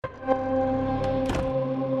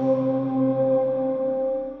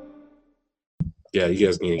Yeah, you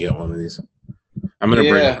guys need to get one of these. I'm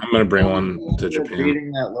Yeah. gonna bring one You to ended up Japan.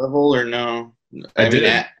 beating that level or no? I I mean, did.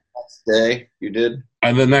 at next day you did.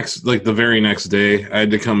 And the very next day, I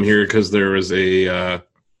had to come here because there was there's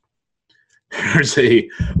a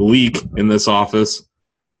leak in this office,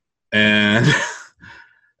 and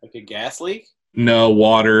Like a gas leak? no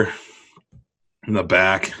water in the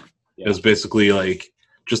back. Yeah. It was basically like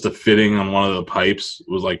just a fitting on one of the pipes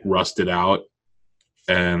was like rusted out,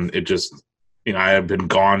 and it just, I had been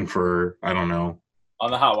gone for, I don't know.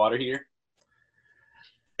 On the hot water heater?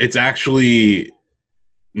 It's actually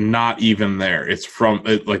not even there. It's from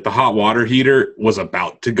like the hot water heater was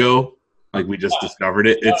about to go. Like we just discovered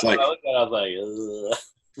it. It's like I looked at it, I was like, ugh,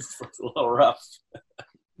 this looks a little rough.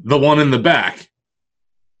 the one in the back.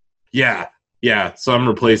 Yeah. So I'm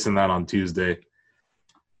replacing that on Tuesday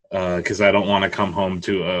because I don't want to come home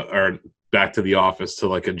or back to the office to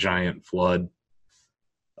like a giant flood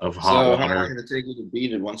of hot So water. how long did it take you to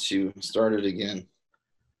beat it once you started again?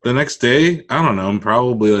 The next day, I don't know,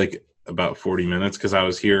 probably like about 40 minutes because I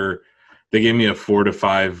was here. They gave me a 4 to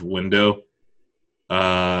 5 window.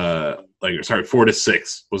 4 to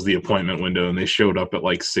 6 was the appointment window, and they showed up at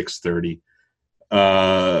like 6:30.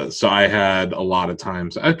 So I had a lot of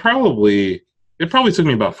times. It probably took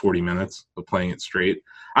me about 40 minutes of playing it straight.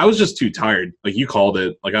 I was just too tired. Like you called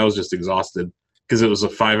it. Like I was just exhausted because it was a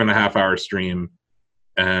 5.5-hour stream,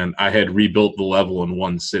 and I had rebuilt the level in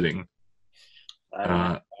one sitting.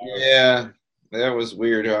 Yeah, that was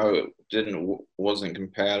weird how it wasn't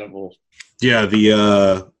compatible. Yeah,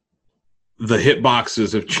 the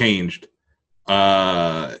hitboxes have changed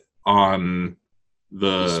on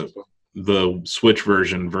the Switch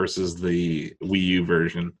version versus the Wii U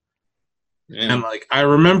version. Yeah. And like I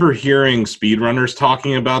remember hearing speedrunners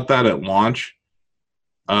talking about that at launch.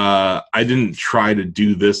 I didn't try to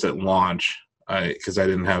do this at launch because I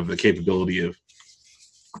didn't have the capability of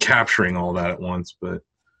capturing all that at once, but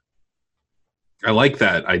I like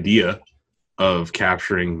that idea of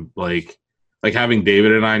capturing like having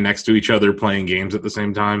David and I next to each other playing games at the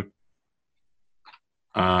same time.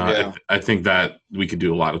 I think that we could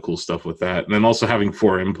do a lot of cool stuff with that. And then also having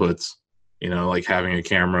 4 inputs, like having a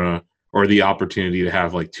camera or the opportunity to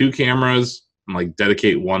have like 2 cameras and like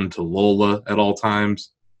dedicate one to Lola at all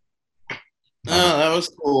times. Oh, that was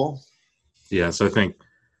cool. Yeah, so I think,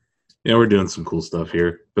 we're doing some cool stuff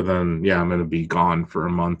here. But then, I'm going to be gone for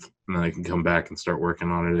a month, and then I can come back and start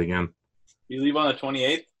working on it again. You leave on the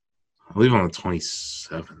 28th? I leave on the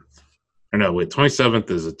 27th. Or no, wait, 27th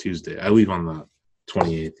is a Tuesday. I leave on the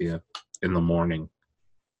 28th, in the morning.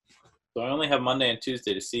 So I only have Monday and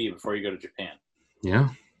Tuesday to see you before you go to Japan. Yeah.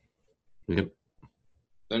 Yep.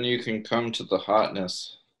 Then you can come to the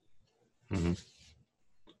hotness. Mm-hmm.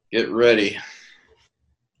 Get ready.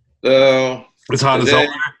 So it's hot as hell.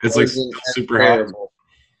 It's like super terrible.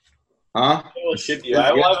 Hot. Huh? I will ship you.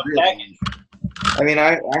 I will have a package. I mean,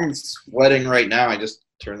 I'm sweating right now. I just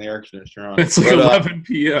turned the air conditioner on. It's like 11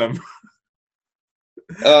 p.m.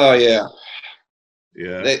 Oh, yeah.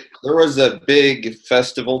 Yeah. There was a big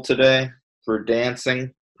festival today for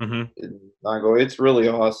dancing. Mm-hmm. In Nago. It's really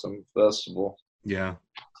awesome festival. Yeah.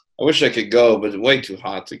 I wish I could go, but it's way too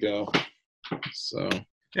hot to go. So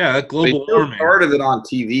yeah, that global warming. They started it on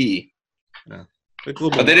TV. Yeah.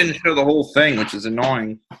 But they didn't show the whole thing, which is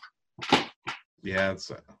annoying. Yeah, it's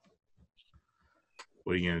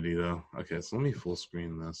what are you gonna do though? Okay, so let me full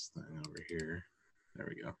screen this thing over here. There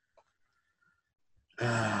we go.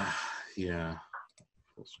 Yeah.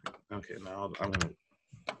 Full screen. Okay, now I want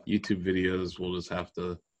YouTube videos. We'll just have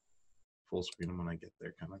to full screen them when I get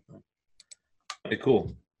there, kind of thing. Okay,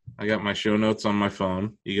 cool. I got my show notes on my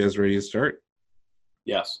phone. You guys ready to start?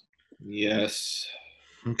 Yes. Yes.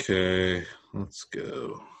 Okay, let's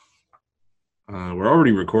go. We're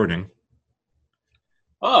already recording.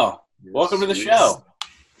 Oh, welcome to the show.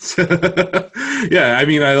 Yeah, I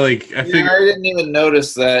mean, I figured I didn't even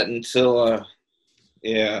notice that until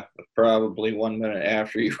probably 1 minute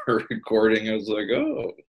after you were recording. I was like,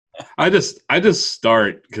 oh. I just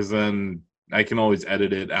start because then I can always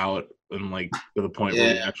edit it out and like to the point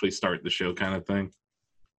where we actually start the show, kind of thing.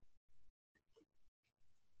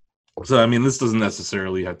 So I mean, this doesn't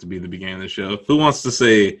necessarily have to be the beginning of the show. Who wants to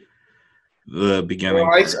say the beginning?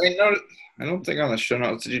 Well, I don't think on the show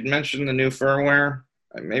notes did you mention the new firmware?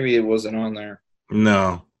 Maybe it wasn't on there.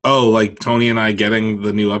 No. Oh, like Tony and I getting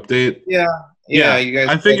the new update? Yeah. You guys.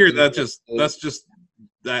 I figured that's just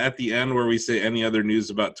at the end where we say any other news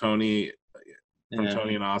about Tony from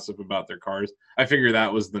Tony and Osip about their cars. I figured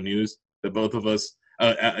that was the news that both of us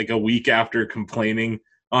like a week after complaining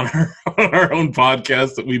on our own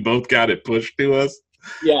podcast that we both got it pushed to us.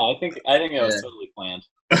 Yeah, I think it was totally planned.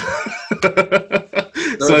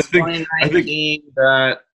 So I it's think 2019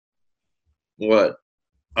 that what?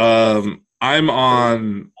 I'm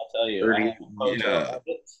on. I'll tell you. I 30, have a photo yeah. of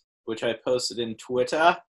it, which I posted in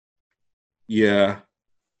Twitter. Yeah,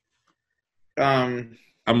 Um,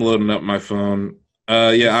 I'm loading up my phone.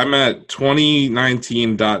 Yeah, I'm at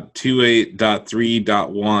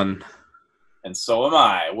 2019.28.3.1. And so am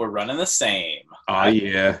I. We're running the same. Oh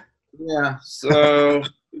yeah. yeah. So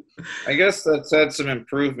I guess that's had some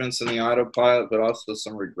improvements in the autopilot, but also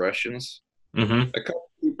some regressions. Mm-hmm. A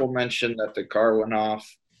couple people mentioned that the car went off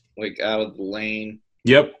like out of the lane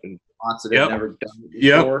Yep. and spots it Yep. had never done it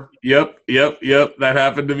before. Yep. That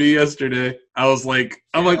happened to me yesterday. I'm like,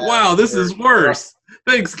 wow, this is worse.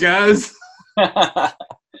 Thanks, guys. I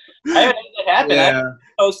haven't had it happen. I Yeah.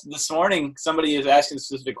 posted this morning. Somebody is asking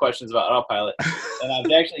specific questions about autopilot, and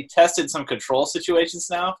I've actually tested some control situations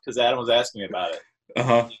now because Adam was asking me about it.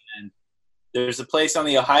 Uh-huh. And there's a place on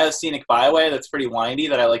the Ohio Scenic Byway that's pretty windy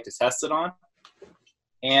that I like to test it on.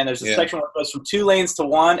 And there's a section where it goes from 2 lanes to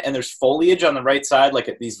 1, and there's foliage on the right side,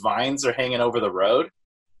 like these vines are hanging over the road.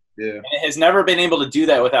 Yeah. And it has never been able to do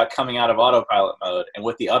that without coming out of autopilot mode. And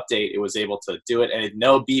with the update, it was able to do it, and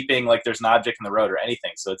no beeping like there's an object in the road or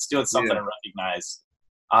anything. So it's doing something to recognize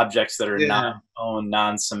objects that are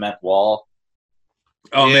non-cement wall.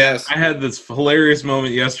 Oh man, I had this hilarious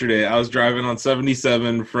moment yesterday. I was driving on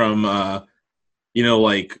 77 from, was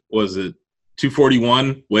it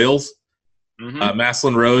 241 Wales,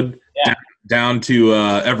 Maslin Road, down to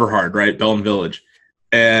Everhard, right, Bellin Village,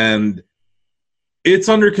 and it's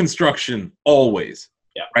under construction always.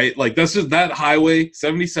 Yeah. Right, like that's just that highway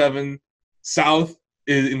 77 south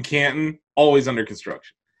in Canton, always under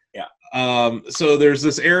construction. Yeah. So there's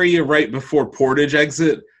this area right before Portage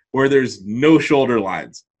exit where there's no shoulder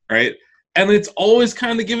lines, right? And it's always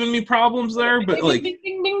kind of giving me problems there, but like,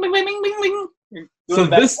 so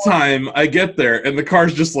this time I get there and the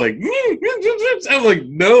car's just like, I'm like,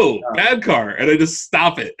 no, bad car. And I just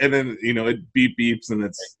stop it. And then, it beeps and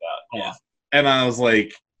it's off. And I was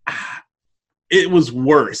like, it was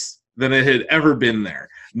worse than it had ever been there.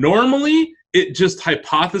 Normally, it just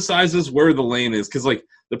hypothesizes where the lane is. Because, like,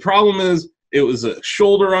 the problem is it was a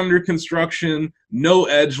shoulder under construction, no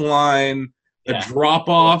edge line, a drop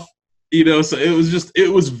off, so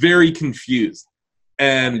it was very confused.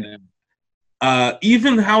 And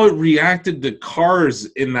even how it reacted to cars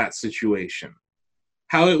in that situation,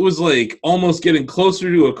 how it was like almost getting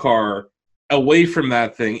closer to a car away from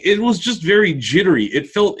that thing, it was just very jittery. It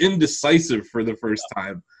felt indecisive for the first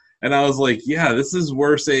time. And I was like, yeah, this is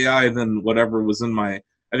worse AI than whatever was in I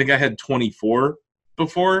think I had 24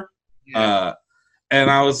 before. And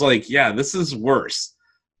I was like, yeah, this is worse.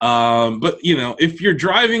 But, if you're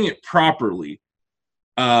driving it properly,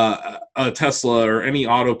 a Tesla or any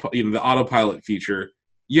the autopilot feature,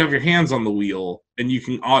 you have your hands on the wheel and you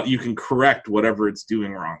can correct whatever it's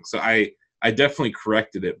doing wrong. So I definitely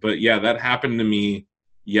corrected it. But yeah, that happened to me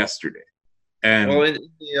yesterday. And well, in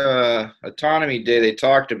the autonomy day, they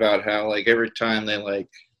talked about how like every time they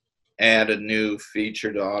add a new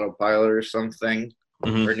feature to autopilot or something, or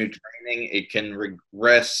new training, it can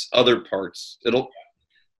regress other parts.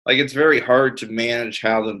 It's very hard to manage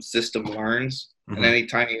how the system learns. And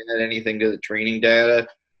anytime you add anything to the training data,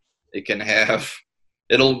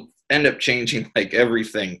 it'll end up changing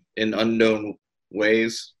everything in unknown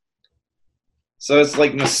ways. So it's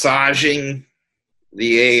like massaging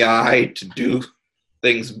the AI to do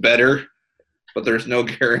things better, but there's no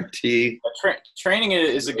guarantee. Training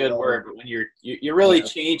is a good word, but when you're really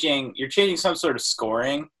changing some sort of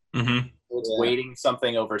scoring. It's weighting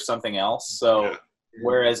something over something else. So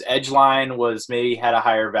whereas Edgeline had a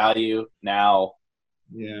higher value, now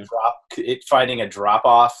finding a drop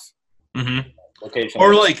off location.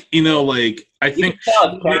 Or I think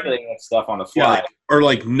calculating that stuff on the fly. Or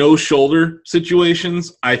no shoulder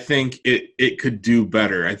situations, I think it could do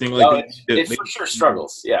better. I think it for sure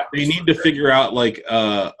struggles. Yeah, they need to figure out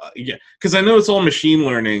because I know it's all machine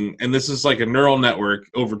learning and this is like a neural network.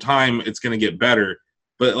 Over time, it's going to get better.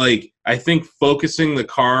 But I think focusing the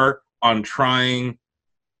car on trying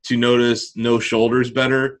to notice no shoulders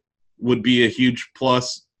better would be a huge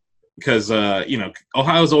plus because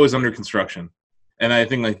Ohio's always under construction. And I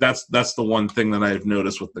think that's the one thing that I've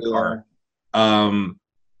noticed with the car.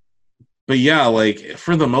 But yeah,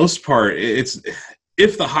 for the most part, it's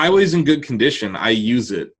if the highway's in good condition, I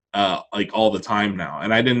use it all the time now.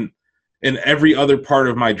 And I didn't in every other part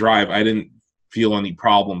of my drive, I didn't feel any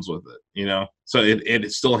problems with it, So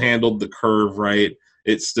it still handled the curve right.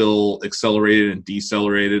 It still accelerated and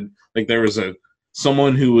decelerated. There was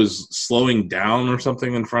someone who was slowing down or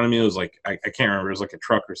something in front of me. It was I can't remember. It was a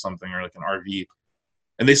truck or something or an RV.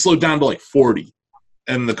 and they slowed down to like 40.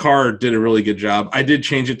 And the car did a really good job. I did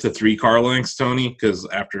change it to 3 car lengths, Tony, because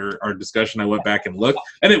after our discussion, I went back and looked,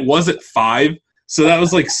 and it was at 5. So that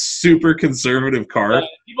was like super conservative car.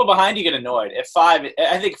 People behind you get annoyed. At 5,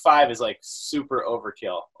 I think 5 is like super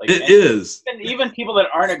overkill. Like it is. Even people that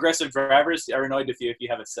aren't aggressive drivers are annoyed with you if you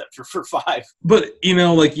have it set for 5. But, you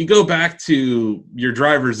know, like you go back to your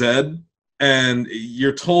driver's ed, and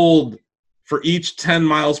you're told for each 10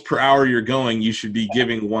 miles per hour you're going, you should be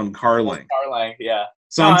giving 1 car length. Car length, yeah.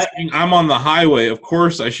 So I'm saying I'm on the highway. Of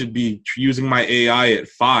course, I should be using my AI at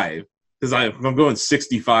 5 because I'm going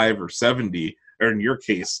 65 or 70, or in your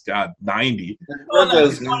case, God, 90.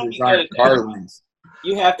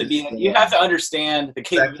 You have to understand the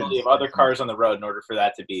capability of other cars on the road in order for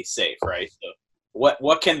that to be safe, right? So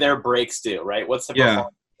what can their brakes do, right? What's the performance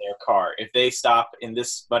of their car? If they stop in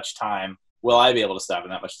this much time, will I be able to stop in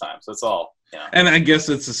that much time? So it's all. Yeah. And I guess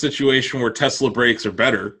it's a situation where Tesla brakes are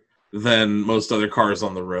better than most other cars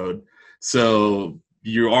on the road. So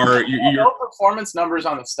your performance numbers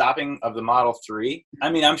on the stopping of the Model 3. I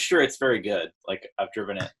mean, I'm sure it's very good. Like I've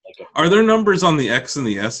driven it. Are there numbers on the X and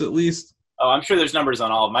the S at least? Oh, I'm sure there's numbers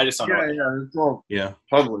on all of them. I just don't know. Yeah, it's all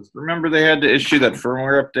published. Remember they had to issue that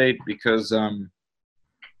firmware update because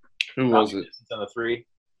who was it? On the 3.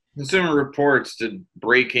 Consumer Reports did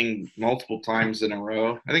braking multiple times in a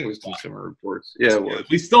row. I think it was Consumer Reports. Yeah, it was.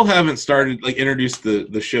 We still haven't started introduced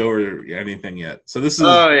the show or anything yet. So this is.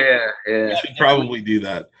 Oh yeah. We should probably do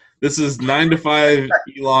that. This is 9 to 5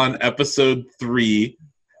 Elon episode 3.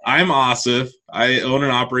 I'm Asif. I own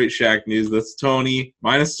and operate Shack News. That's Tony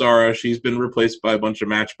minus Sarah. She's been replaced by a bunch of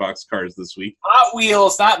Matchbox cars this week. Hot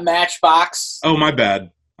Wheels, not Matchbox. Oh, my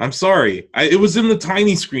bad. I'm sorry. It was in the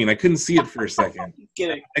tiny screen. I couldn't see it for a second.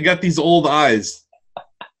 Kidding. I got these old eyes.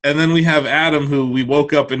 And then we have Adam, who we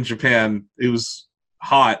woke up in Japan. It was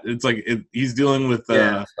hot. It's like he's dealing with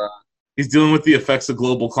the effects of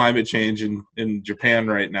global climate change in Japan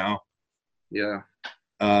right now. Yeah.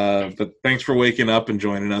 But thanks for waking up and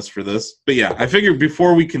joining us for this. But yeah, I figured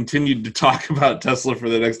before we continued to talk about Tesla for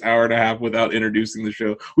the next hour and a half without introducing the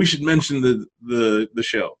show, we should mention the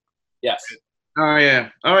show. Yes. Oh, yeah.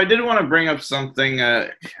 Oh, I did want to bring up something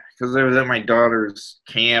because I was at my daughter's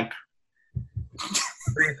camp,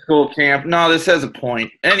 preschool camp. No, this has a point.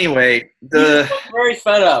 Anyway, you look very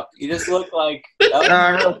fed up. You just look like... No,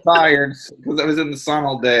 I'm real tired because I was in the sun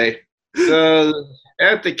all day. So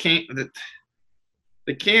at the camp,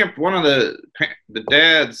 the camp, one of the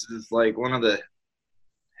dads is like one of the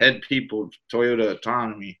head people of Toyota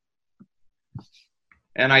Autonomy.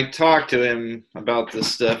 And I talk to him about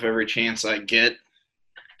this stuff every chance I get.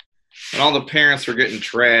 And all the parents were getting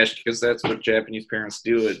trashed because that's what Japanese parents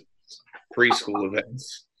do at preschool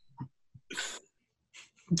events.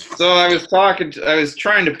 So I was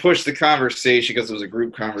trying to push the conversation because it was a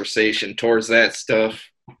group conversation towards that stuff.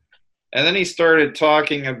 And then he started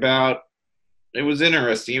talking about, it was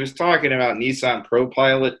interesting. He was talking about Nissan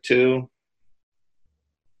ProPilot 2,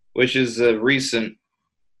 which is a recent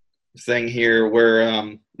thing here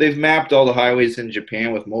where they've mapped all the highways in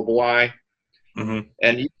Japan with Mobileye,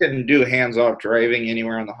 and you can do hands-off driving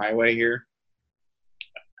anywhere on the highway here.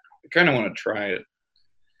 I kind of want to try it.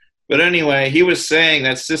 But anyway, he was saying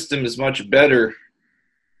that system is much better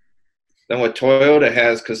than what Toyota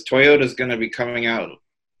has because Toyota is going to be coming out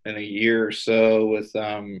in a year or so with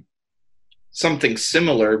something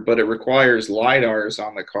similar, but it requires LiDARs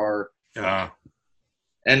on the car.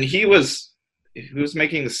 And he was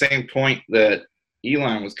making the same point that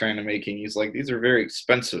Elon was kind of making. He's like, these are very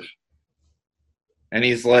expensive. And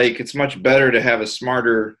he's like, it's much better to have a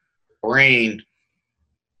smarter brain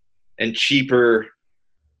and cheaper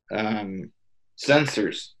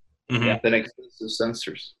sensors than expensive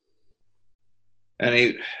sensors.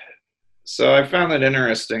 So I found that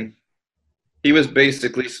interesting. He was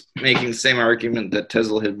basically making the same argument that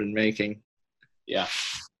Tesla had been making. Yeah.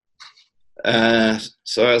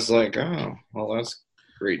 So I was like, oh, well, that's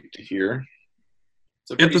great to hear.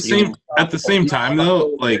 At the same time,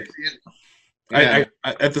 though, like, I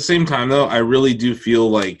at the same time, though, I really do feel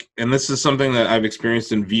like, and this is something that I've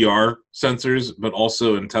experienced in VR sensors, but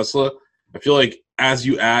also in Tesla. I feel like as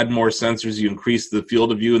you add more sensors, you increase the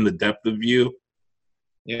field of view and the depth of view.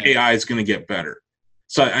 Yeah. AI is going to get better.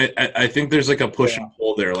 So I think there's like a push and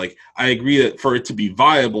pull there. Like, I agree that for it to be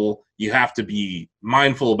viable, you have to be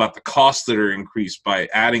mindful about the costs that are increased by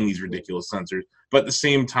adding these ridiculous sensors. But at the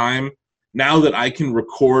same time, now that I can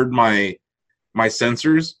record my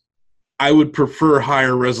sensors, I would prefer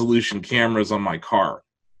higher resolution cameras on my car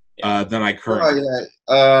than I currently.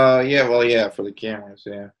 For the cameras,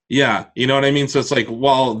 yeah. Yeah, you know what I mean? So it's like,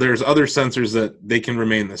 while there's other sensors that they can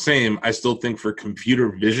remain the same, I still think for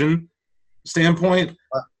computer vision standpoint,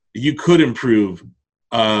 you could improve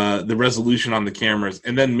the resolution on the cameras,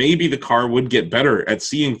 and then maybe the car would get better at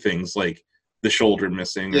seeing things like the shoulder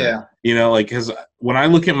missing. Yeah. Because when I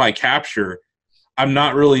look at my capture, I'm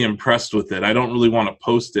not really impressed with it. I don't really want to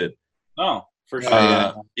post it. Oh, for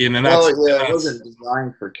sure. It wasn't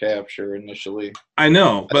designed for capture initially. I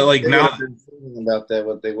know, but like now, thinking about that,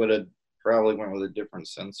 what they would have probably went with a different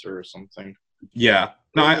sensor or something. Yeah,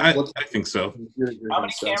 no, I think so. How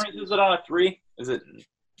many cameras is it on a 3? Is it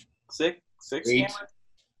 6 cameras?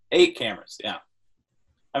 8 cameras. Yeah.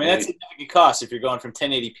 I mean, that's a significant cost if you're going from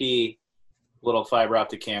 1080p little fiber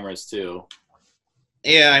optic cameras to.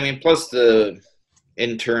 Yeah, I mean, plus the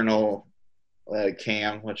internal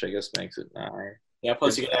cam, which I guess makes it not. Yeah,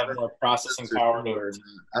 plus you can have more processing power.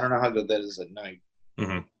 I don't know how good that is at night.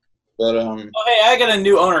 Mm-hmm. But oh, hey, I got a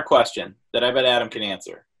new owner question that I bet Adam can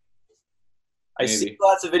answer. I see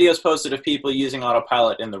lots of videos posted of people using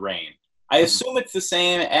autopilot in the rain. I assume it's the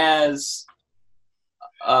same as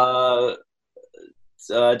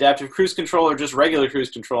adaptive cruise control or just regular cruise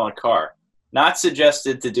control on a car. Not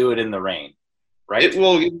suggested to do it in the rain, right? It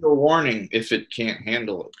will give you a warning if it can't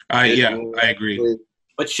handle it. I agree.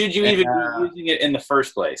 But should you even be using it in the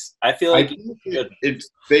first place? I feel like it's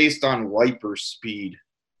based on wiper speed.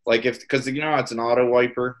 Like because it's an auto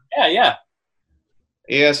wiper. Yeah.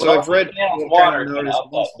 Yeah, so I've read water.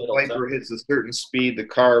 Once the wiper hits a certain speed, the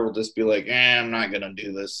car will just be like, I'm not gonna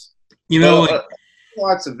do this.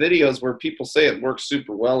 Lots of videos where people say it works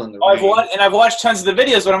super well in the rain. I've watched tons of the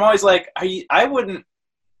videos, but I'm always like, I wouldn't.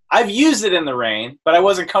 I've used it in the rain, but I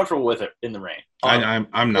wasn't comfortable with it in the rain.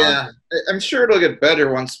 I'm not. Yeah, I'm sure it'll get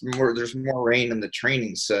better once there's more rain in the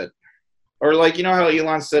training set. Or like, how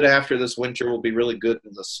Elon said after this winter will be really good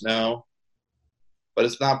in the snow, but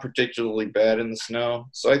it's not particularly bad in the snow.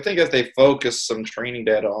 So I think if they focus some training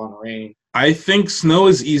data on rain. I think snow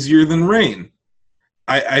is easier than rain.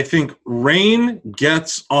 I think rain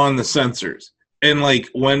gets on the sensors. And like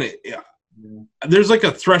there's like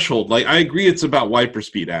a threshold. Like I agree it's about wiper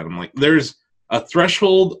speed, Adam. Like there's a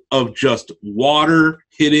threshold of just water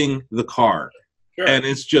hitting the car. Sure. And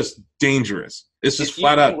it's just dangerous. It's just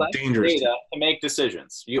flat out dangerous. Data to make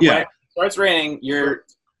decisions. When it starts raining, your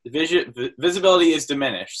visibility is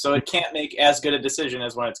diminished, so it can't make as good a decision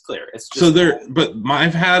as when it's clear. It's just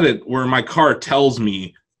I've had it where my car tells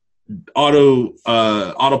me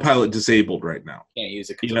autopilot disabled right now. Can't use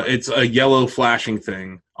it. It's a yellow flashing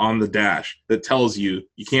thing on the dash that tells you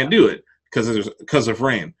can't do it because of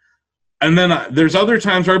rain. And then there's other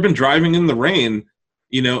times where I've been driving in the rain,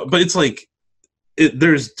 but it's like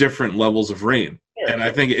there's different levels of rain. Sure. And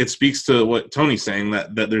I think it speaks to what Tony's saying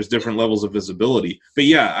that there's different levels of visibility. But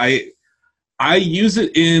yeah, I use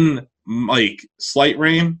it in like slight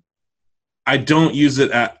rain. I don't use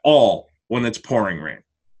it at all when it's pouring rain.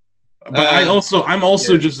 But I'm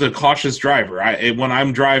also just a cautious driver. When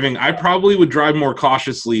I'm driving, I probably would drive more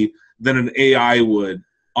cautiously than an AI would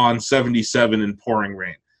on 77 in pouring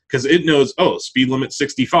rain, because it knows, speed limit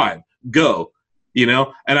 65, go, And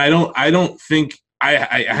I don't think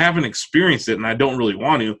I haven't experienced it, and I don't really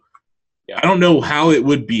want to. Yeah. I don't know how it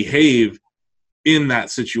would behave in that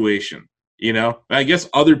situation. I guess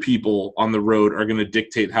other people on the road are going to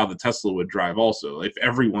dictate how the Tesla would drive also. If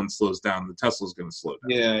everyone slows down, the Tesla's going to slow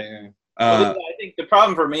down. Yeah. I think the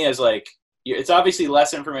problem for me is like, it's obviously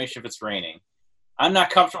less information if it's raining. I'm not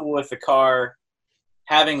comfortable with the car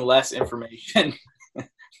having less information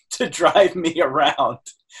to drive me around.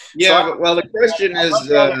 Yeah, so the question is,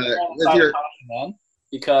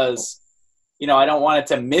 because I don't want it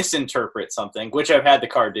to misinterpret something, which I've had the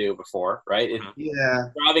car do before, right?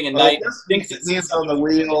 Driving at night, thinks it's hands on the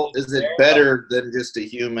wheel. Is it better than just a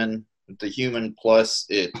human? The human plus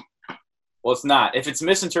it. Well, it's not. If it's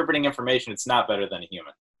misinterpreting information, it's not better than a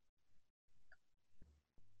human.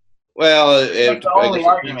 Well, that's the only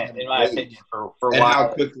argument, in my opinion, for why. And how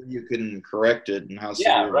quickly you can correct it, and how.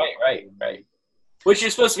 Yeah, right. Which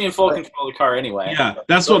you're supposed to be in full control of the car anyway. Yeah,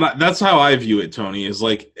 that's how I view it, Tony. Is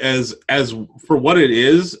like as for what it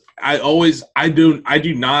is. I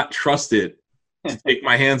do not trust it to take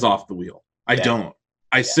my hands off the wheel. I don't.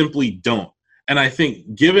 I simply don't. And I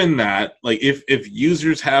think given that, like if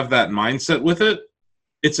users have that mindset with it,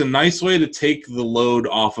 it's a nice way to take the load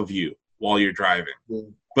off of you while you're driving. Yeah.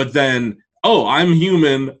 But then, I'm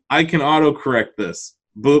human. I can autocorrect this.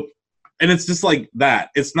 Boop. And it's just like that.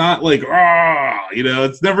 It's not like,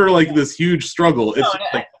 it's never like this huge struggle. It's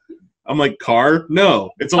just like, I'm like, car?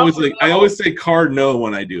 No. It's always like, I always say car no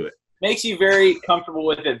when I do it. makes you very comfortable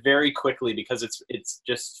with it very quickly because it's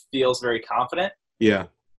just feels very confident. Yeah.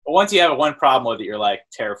 But once you have one problem with it, you're like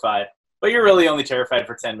terrified. But you're really only terrified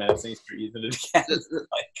for 10 minutes, and you start using it again.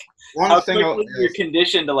 Like, one thing you're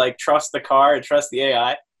conditioned to like trust the car and trust the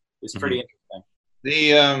AI is pretty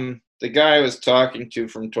interesting. The guy I was talking to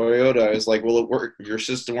from Toyota, I was like, "Will it work? Your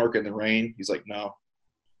system work in the rain?" He's like, "No,"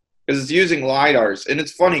 because it's using lidars. And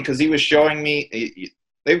it's funny because he was showing me.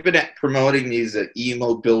 They've been promoting these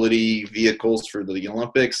e-mobility vehicles for the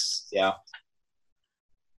Olympics. Yeah.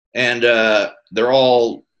 And they're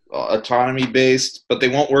all autonomy based, but they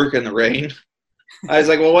won't work in the rain. I was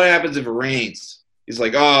like, well, what happens if it rains? He's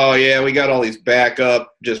like, oh, yeah, we got all these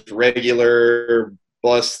backup, just regular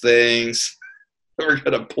bus things. We're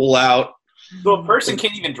going to pull out. So a person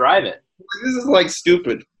can't even drive it. This is like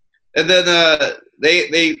stupid. And then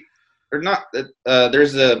they are not.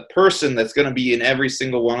 There's a person that's going to be in every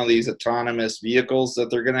single one of these autonomous vehicles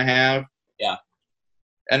that they're going to have. Yeah.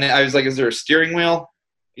 And I was like, is there a steering wheel?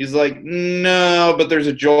 He's like, no, but there's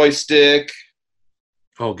a joystick.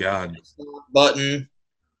 Oh, God. Button.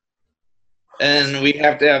 And we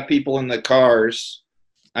have to have people in the cars.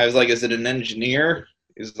 I was like, is it an engineer?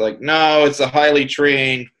 He's like, no, it's a highly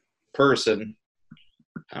trained person.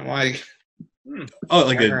 I'm like... Oh,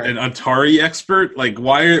 like an Atari expert? Like,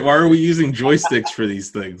 why are we using joysticks for these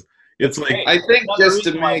things? It's like... I think just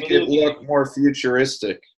to make it look more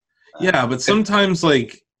futuristic. Yeah, but sometimes,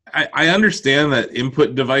 like... I understand that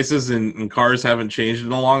input devices in cars haven't changed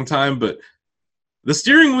in a long time, but the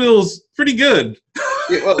steering wheel's pretty good.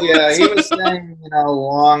 Well, yeah, he was saying,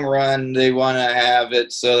 long run, they want to have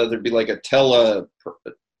it so that there'd be like a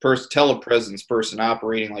telepresence person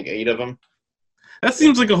operating like 8 of them. That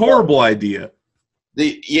seems like a horrible idea.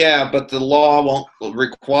 But the law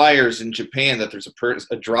requires in Japan that there's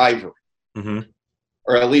a driver. Mm-hmm.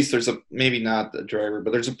 Or at least there's maybe not the driver, but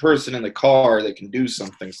there's a person in the car that can do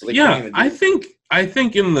something. So I think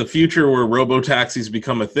in the future where robo-taxis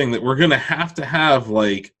become a thing, that we're going to have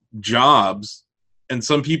like jobs, and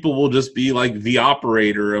some people will just be like the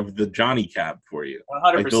operator of the Johnny Cab for you.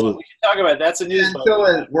 100%. We can talk about that's a news. Until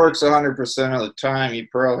it works 100% of the time, you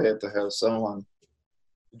probably have to have someone.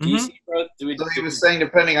 DC Pro, so he was saying,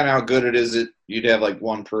 depending on how good it is, you'd have like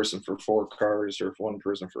one person for 4 cars or one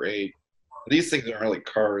person for 8. These things aren't really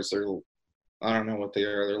cars. They're, I don't know what they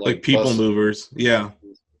are. They're like people buses. movers. Yeah.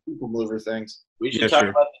 People mover things. We should talk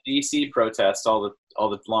about the DC protest, all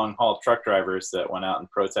the long haul truck drivers that went out and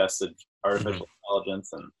protested artificial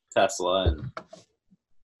intelligence and Tesla and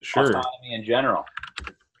autonomy in general.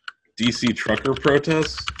 DC trucker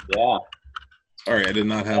protests? Yeah. Sorry, I did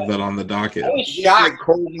not have that on the docket. I was shocked. Like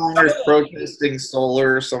coal miners protesting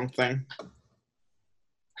solar or something.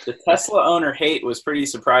 The Tesla owner hate was pretty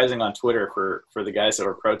surprising on Twitter for the guys that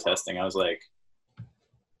were protesting. I was like,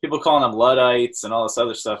 people calling them Luddites and all this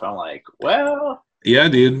other stuff. I'm like, well. Yeah,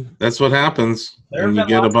 dude. That's what happens when you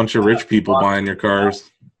get a bunch of rich people buying your cars.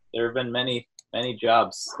 There have been many, many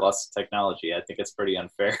jobs lost to technology. I think it's pretty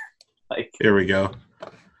unfair. Here we go.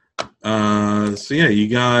 So, yeah, you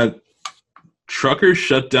got truckers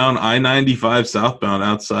shut down I-95 southbound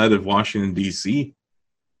outside of Washington, D.C.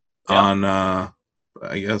 on...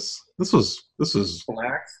 I guess this was last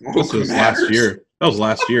year. That was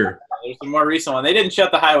last year. There's a more recent one. They didn't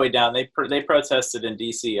shut the highway down. They protested in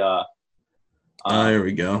DC. Here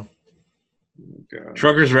we go. Okay.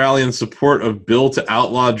 Truckers rally in support of bill to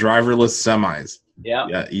outlaw driverless semis.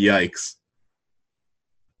 Yeah. Yikes.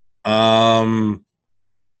 I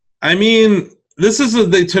mean, this is a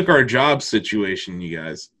they took our job situation, you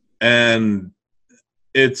guys, and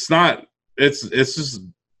it's not. It's just.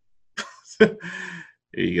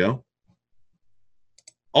 Here you go.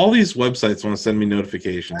 All these websites want to send me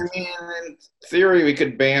notifications. I mean, in theory, we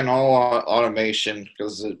could ban all automation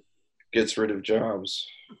because it gets rid of jobs.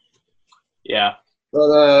 Yeah.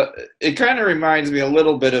 But it kind of reminds me a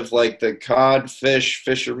little bit of like the codfish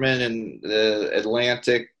fishermen in the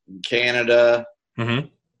Atlantic, Canada. Mm-hmm.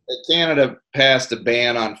 Canada passed a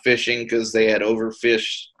ban on fishing because they had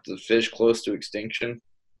overfished the fish close to extinction.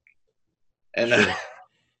 And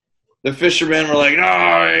the fishermen were like,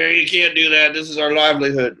 no, you can't do that. This is our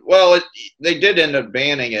livelihood. Well, they did end up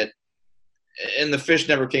banning it, and the fish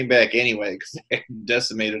never came back anyway because they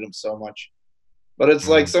decimated them so much. But it's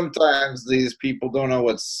like sometimes these people don't know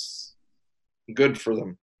what's good for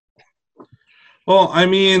them. Well, I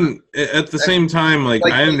mean, at the same time, like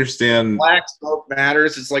I understand. Black smoke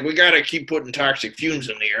matters. It's like we got to keep putting toxic fumes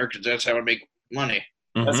in the air because that's how we make money.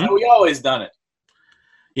 That's how we always done it.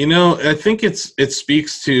 You know, I think it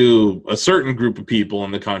speaks to a certain group of people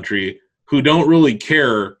in the country who don't really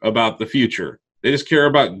care about the future. They just care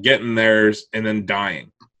about getting theirs and then dying.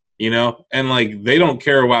 and like they don't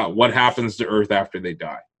care about what happens to Earth after they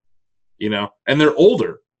die, and they're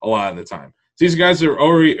older a lot of the time. So these guys are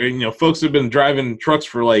already, folks have been driving trucks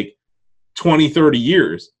for like 20, 30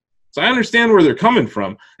 years. So I understand where they're coming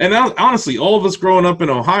from. And now, honestly, all of us growing up in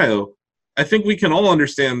Ohio, I think we can all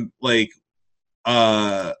understand like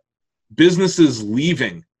businesses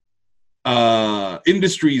leaving,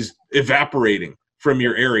 industries evaporating from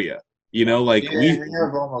your area. We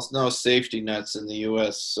have almost no safety nets in the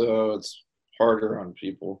U.S., so it's harder on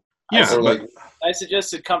people. Yeah, I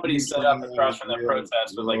suggested companies set up across from the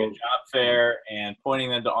protest with like a job fair and pointing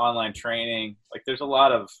them to online training. Like, there's a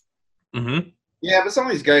lot of. Mm-hmm. Yeah, but some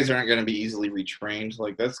of these guys aren't going to be easily retrained.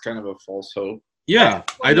 Like, that's kind of a false hope. Yeah,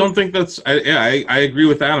 I don't think that's. I agree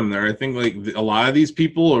with Adam there. I think like a lot of these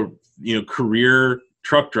people are career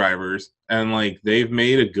truck drivers, and like they've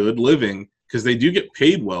made a good living because they do get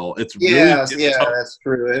paid well. It's tough. That's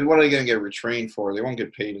true. And what are they going to get retrained for? They won't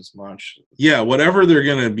get paid as much. Yeah, whatever they're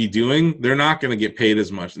going to be doing, they're not going to get paid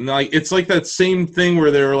as much. And like it's like that same thing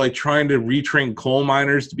where they're like trying to retrain coal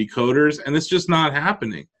miners to be coders, and it's just not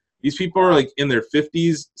happening. These people are like in their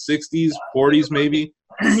 50s, 60s, 40s, maybe.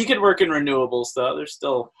 You could work in renewables, though. There's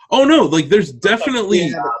still. Oh no! Like, there's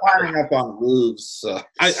definitely. Climbing up on roofs.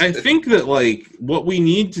 I think that like what we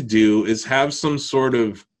need to do is have some sort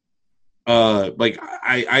of.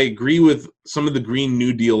 I agree with some of the Green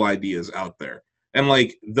New Deal ideas out there, and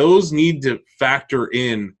like those need to factor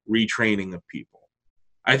in retraining of people.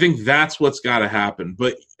 I think that's what's got to happen,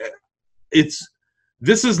 but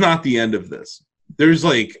this is not the end of this. There's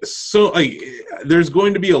there's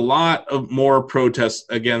going to be a lot of more protests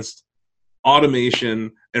against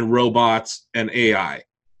automation and robots and AI,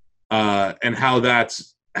 and how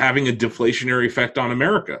that's having a deflationary effect on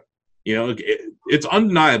America. It's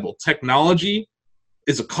undeniable. Technology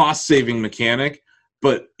is a cost-saving mechanic,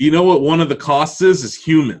 but you know what one of the costs is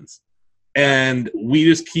humans. And we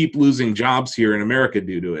just keep losing jobs here in America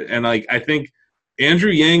due to it. And like I think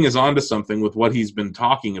Andrew Yang is onto something with what he's been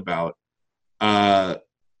talking about.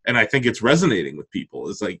 And I think it's resonating with people.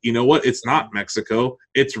 It's like, you know what? It's not Mexico.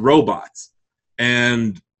 It's robots.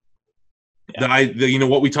 And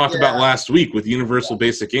what we talked about last week with universal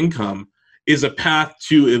basic income is a path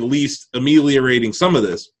to at least ameliorating some of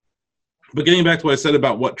this. But getting back to what I said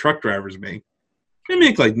about what truck drivers make, they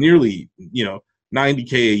make like nearly,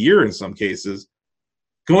 $90K a year in some cases.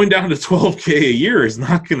 Going down to $12K a year is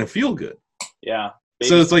not going to feel good. Yeah.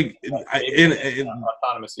 So it's like,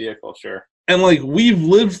 autonomous vehicle, sure. And like we've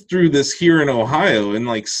lived through this here in Ohio, and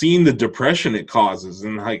like seen the depression it causes,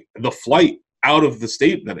 and like the flight out of the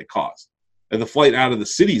state that it caused, and the flight out of the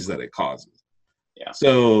cities that it causes. Yeah.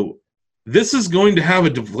 So this is going to have a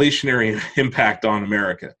deflationary impact on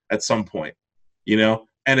America at some point,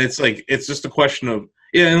 and it's like it's just a question of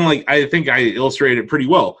and like I think I illustrated it pretty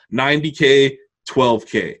well. 90K,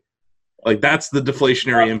 12K. Like that's the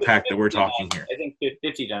deflationary impact that we're talking here. I think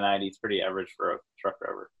 50 to 90 is pretty average for a truck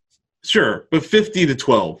driver. Sure, but 50 to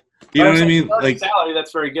 12. You know what I mean? Like salary,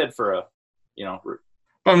 that's very good for a,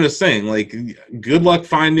 I'm just saying, like, good luck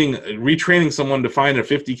retraining someone to find a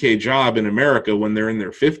 50K job in America when they're in their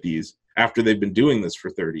 50s after they've been doing this for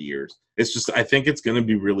 30 years. It's just, I think it's going to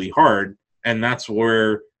be really hard, and that's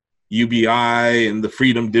where UBI and the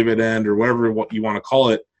freedom dividend or what you want to call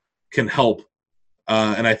it can help.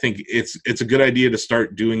 And I think it's a good idea to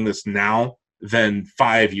start doing this now than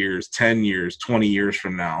 5 years, 10 years, 20 years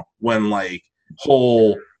from now when like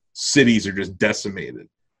whole cities are just decimated.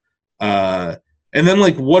 And then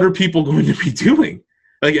like, what are people going to be doing?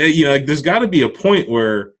 Like, there's got to be a point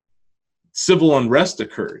where civil unrest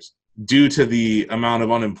occurs due to the amount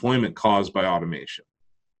of unemployment caused by automation.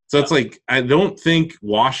 So it's like, I don't think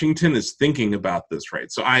Washington is thinking about this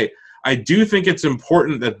right. So I do think it's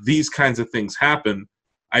important that these kinds of things happen.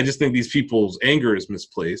 I just think these people's anger is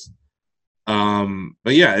misplaced.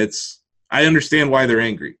 But yeah, I understand why they're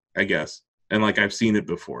angry, I guess. And like, I've seen it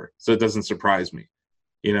before, so it doesn't surprise me.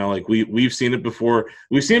 Like we've seen it before.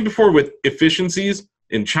 We've seen it before with efficiencies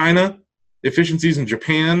in China, efficiencies in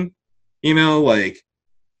Japan,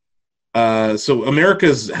 so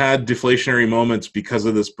America's had deflationary moments because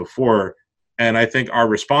of this before. And I think our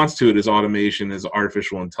response to it is automation, is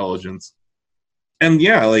artificial intelligence. And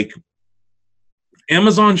yeah, like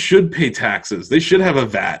Amazon should pay taxes. They should have a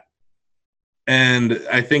VAT. And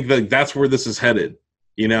I think that that's where this is headed,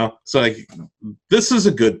 So like, this is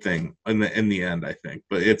a good thing in the end, I think.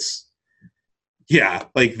 But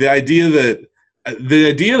like the idea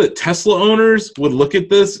that Tesla owners would look at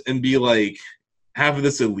this and be like, have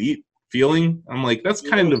this elite feeling. I'm like, that's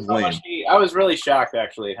kind of lame. I was really shocked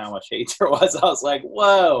actually at how much hate there was. I was like,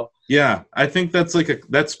 whoa. Yeah, I think that's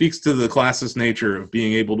that speaks to the classist nature of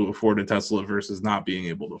being able to afford a Tesla versus not being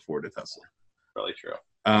able to afford a Tesla. Really true.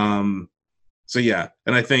 So yeah,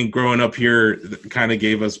 and I think growing up here kind of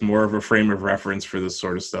gave us more of a frame of reference for this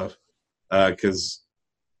sort of stuff, because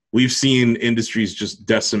we've seen industries just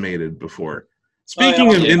decimated before.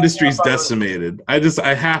 Speaking of industries decimated, I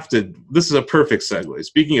have to. This is a perfect segue.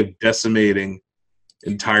 Speaking of decimating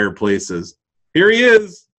entire places, here he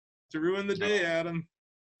is to ruin the day, Adam.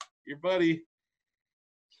 Your buddy.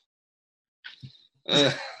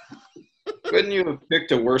 Couldn't you have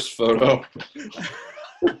picked a worse photo?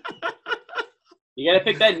 You got to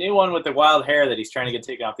pick that new one with the wild hair that he's trying to get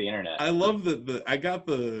taken off the internet. I love I got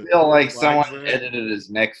the. I feel like someone edited his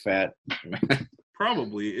neck fat.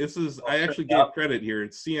 Probably. This is. I actually gave credit here.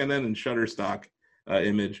 It's CNN and Shutterstock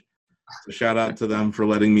image. So shout out to them for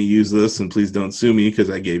letting me use this, and please don't sue me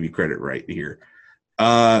because I gave you credit right here.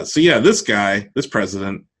 So yeah, this guy, this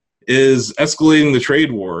president, is escalating the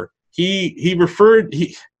trade war. He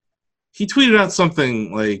tweeted out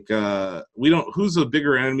something like, who's a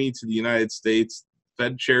bigger enemy to the United States,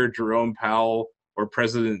 Fed Chair Jerome Powell or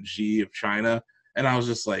President Xi of China? And I was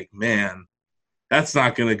just like, man, that's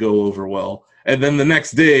not going to go over well. And then the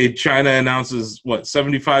next day, China announces,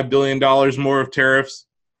 $75 billion more of tariffs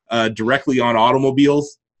directly on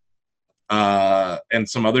automobiles and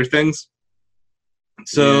some other things.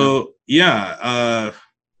 So, yeah,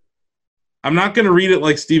 I'm not going to read it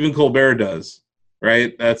like Stephen Colbert does.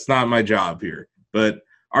 Right? That's not my job here. But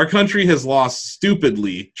our country has lost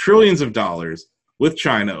stupidly trillions of dollars with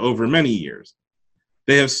China over many years.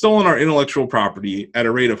 They have stolen our intellectual property at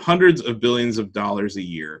a rate of hundreds of billions of dollars a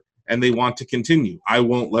year, and they want to continue. I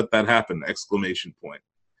won't let that happen! !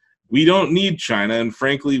 We don't need China, and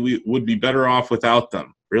frankly, we would be better off without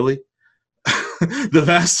them. Really? The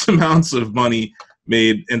vast amounts of money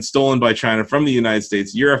made and stolen by China from the United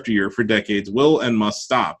States year after year for decades will and must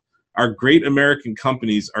stop. Our great American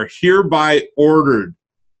companies are hereby ordered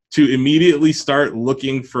to immediately start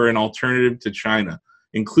looking for an alternative to China,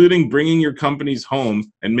 including bringing your companies home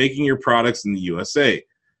and making your products in the USA.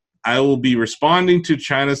 I will be responding to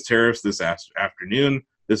China's tariffs this afternoon.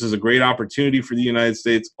 This is a great opportunity for the United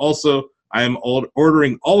States. Also, I am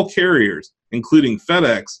ordering all carriers, including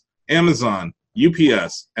FedEx, Amazon,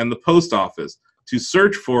 UPS, and the Post Office, to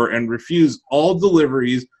search for and refuse all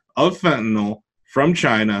deliveries of fentanyl from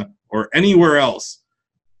China or anywhere else.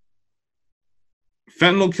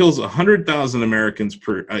 Fentanyl kills 100,000 Americans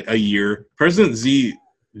a year. President Xi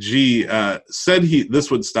said this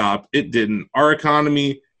would stop. It didn't. Our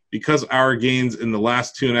economy, because our gains in the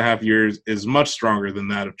last 2.5 years, is much stronger than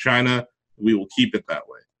that of China. We will keep it that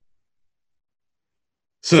way.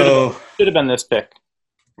 So should have been this pick.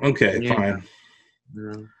 Okay, fine.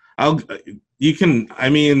 Yeah.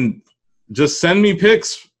 Just send me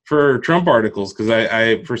picks for Trump articles, because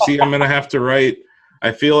I foresee I'm going to have to write.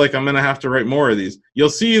 I feel like I'm going to have to write more of these. You'll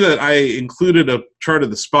see that I included a chart of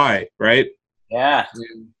the SPY, right? Yeah.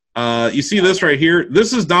 You see this right here?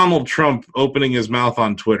 This is Donald Trump opening his mouth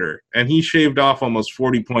on Twitter, and he shaved off almost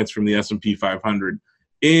 40 points from the S&P 500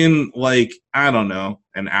 in,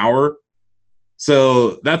 an hour.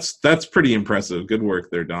 So that's pretty impressive. Good work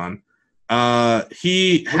there, Don.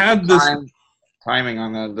 He had this timing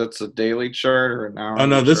on that. That's a daily chart or an hour? Oh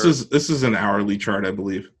no, this is an hourly chart, I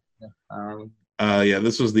believe. Yeah.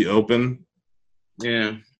 This was the open.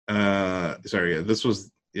 Yeah. This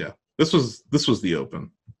was the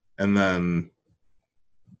open, and then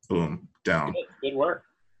boom, down. Good work.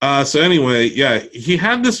 So anyway, yeah, he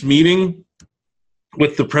had this meeting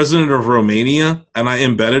with the president of Romania, and I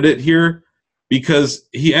embedded it here because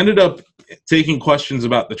he ended up taking questions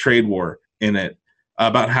about the trade war in it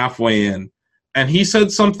about halfway in. And he said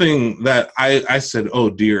something that I said, oh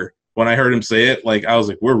dear, when I heard him say it, I was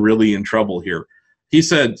like, we're really in trouble here. He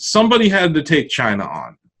said, somebody had to take China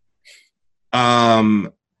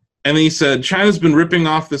on. And he said, China's been ripping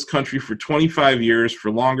off this country for 25 years, for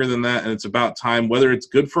longer than that, and it's about time. Whether it's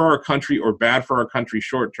good for our country or bad for our country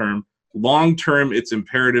short term, long term, it's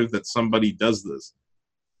imperative that somebody does this.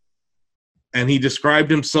 And he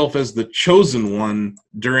described himself as the chosen one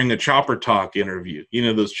during a Chopper Talk interview. You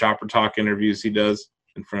know those Chopper Talk interviews he does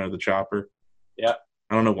in front of the chopper? Yeah.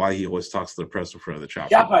 I don't know why he always talks to the press in front of the chopper.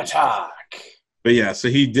 Chopper Talk. But yeah, so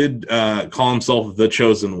he did call himself the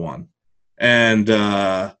chosen one. And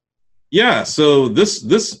so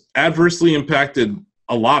this adversely impacted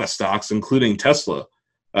a lot of stocks, including Tesla.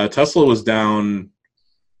 Tesla was down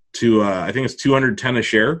to, I think it's 210 a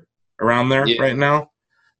share around there right now.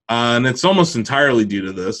 And it's almost entirely due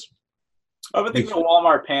to this. I would think the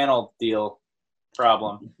Walmart panel deal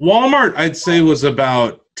problem. Walmart, I'd say, was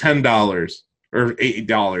about $10 or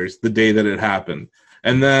 $8 the day that it happened,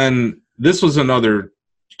 and then this was another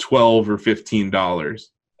 $12 or $15.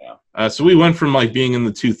 Yeah. So we went from like being in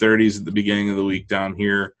the 230s at the beginning of the week down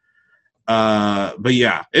here. But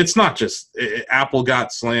yeah, it's not just Apple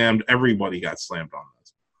got slammed; everybody got slammed on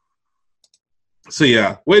this. So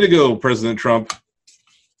yeah, way to go, President Trump.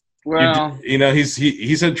 Well,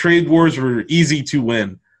 he said trade wars were easy to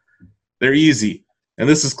win. They're easy, and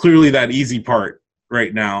this is clearly that easy part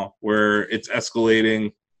right now, where it's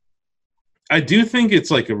escalating. I do think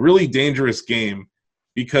it's like a really dangerous game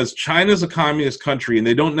because China's a communist country, and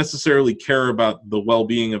they don't necessarily care about the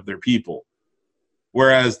well-being of their people.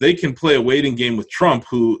 Whereas they can play a waiting game with Trump,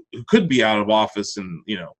 who could be out of office in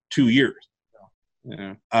 2 years.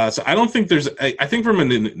 Yeah. So I don't think I think from a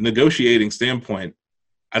negotiating standpoint,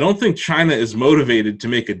 I don't think China is motivated to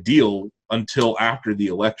make a deal until after the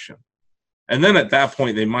election. And then at that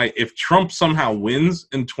point, they might, if Trump somehow wins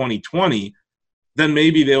in 2020, then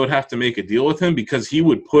maybe they would have to make a deal with him because he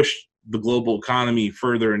would push the global economy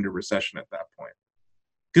further into recession at that point.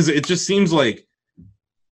 Because it just seems like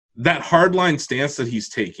that hardline stance that he's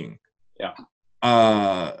taking. Yeah.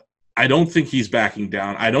 I don't think he's backing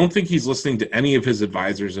down. I don't think he's listening to any of his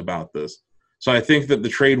advisors about this. So I think that the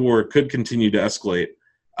trade war could continue to escalate.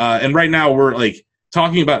 And right now we're like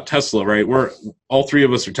talking about Tesla, right? We're all three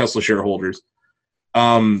of us are Tesla shareholders.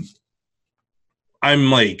 I'm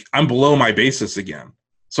below my basis again.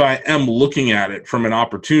 So I am looking at it from an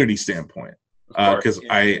opportunity standpoint because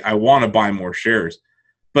I want to buy more shares.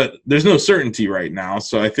 But there's no certainty right now,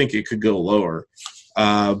 so I think it could go lower.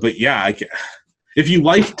 But yeah, if you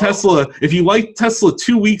liked Tesla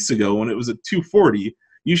 2 weeks ago when it was at 240,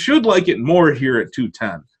 you should like it more here at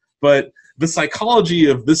 210. But the psychology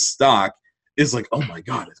of this stock is like, oh my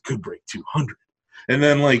God, it could break 200. And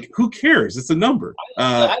then like, who cares? It's a number.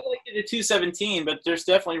 I liked it at 217, but there's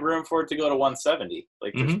definitely room for it to go to 170.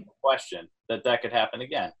 Like, there's no question that could happen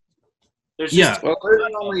again. Well, they're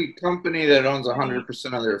the only company that owns 100%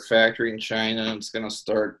 of their factory in China, and it's going to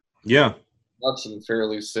start production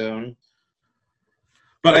fairly soon.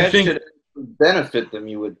 But that I think should benefit them,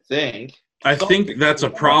 you would think. I think that's a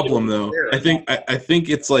problem, though. I think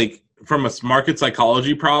it's like from a market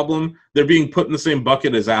psychology problem. They're being put in the same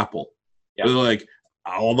bucket as Apple. Yep. They're like,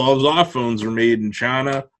 all those iPhones are made in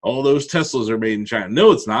China. All those Teslas are made in China.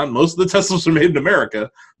 No, it's not. Most of the Teslas are made in America,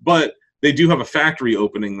 but they do have a factory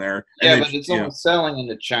opening there. Yeah, but it's only selling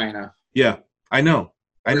into China. Yeah, I know.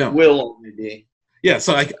 It will only be. Yeah,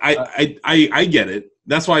 so I get it.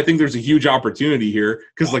 That's why I think there's a huge opportunity here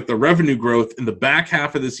because like the revenue growth in the back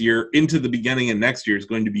half of this year into the beginning of next year is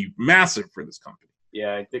going to be massive for this company.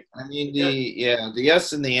 Yeah, I think. I mean the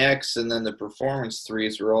S and the X and then the Performance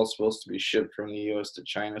 3s were all supposed to be shipped from the U.S. to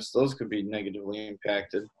China, so those could be negatively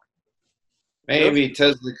impacted. Maybe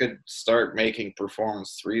Tesla could start making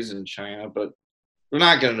Performance 3s in China, but they're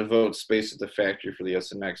not going to devote space at the factory for the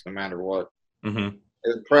S and X no matter what. Mm-hmm.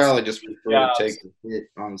 They'd probably just prefer to take the hit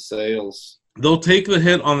on sales. They'll take the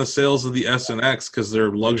hit on the sales of the S and X because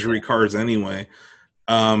they're luxury cars anyway.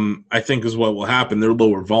 I think is what will happen. They're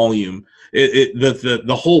lower volume.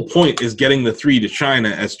 The whole point is getting the 3 to China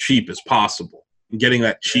as cheap as possible and getting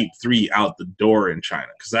that cheap 3 out the door in China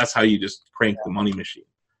because that's how you just crank the money machine.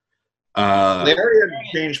 They already had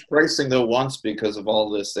to change pricing though once because of all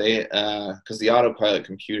this. Because the autopilot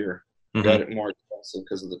computer got it more expensive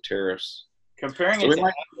because of the tariffs. Comparing it to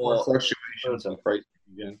Apple, fluctuations in pricing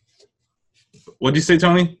again. What did you say,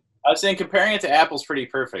 Tony? I was saying comparing it to Apple's pretty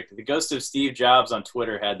perfect. The ghost of Steve Jobs on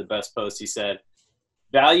Twitter had the best post. He said,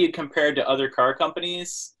 "Valued compared to other car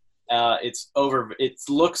companies, it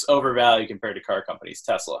looks overvalued compared to car companies,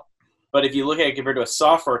 Tesla. But if you look at it compared to a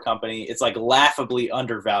software company, it's like laughably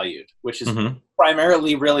undervalued, which is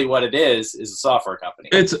primarily really what it is a software company.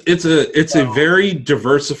 It's a very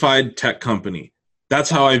diversified tech company. That's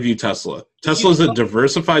how I view Tesla. Tesla is a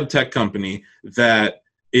diversified tech company that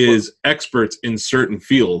is experts in certain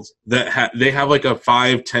fields that they have like a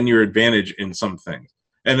 5-10 year advantage in some things.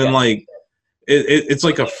 And then like it's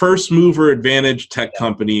like a first mover advantage tech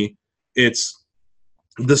company. It's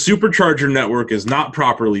the supercharger network is not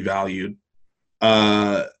properly valued.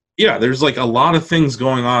 There's like a lot of things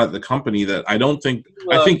going on at the company that I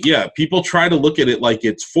think people try to look at it like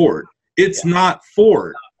it's Ford. It's not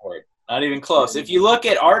Ford. Not even close. If you look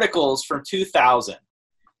at articles from 2000,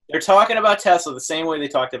 they're talking about Tesla the same way they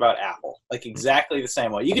talked about Apple, like exactly the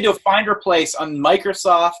same way. You can do a find replace on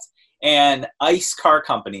Microsoft and ICE car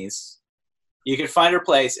companies. You can find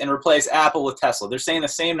replace and replace Apple with Tesla. They're saying the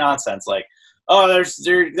same nonsense, like, oh,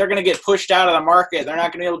 they're going to get pushed out of the market. They're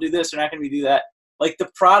not going to be able to do this. They're not going to do that. Like, the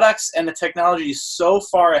products and the technology is so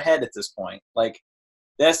far ahead at this point. Like,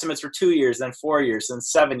 the estimates were 2 years, then 4 years, then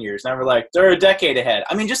 7 years. Now we're like, they're a decade ahead.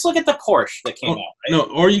 I mean, just look at the Porsche that came out. Right? No,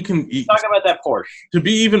 or you can talk about that Porsche. To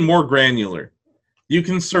be even more granular, you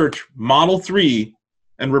can search Model 3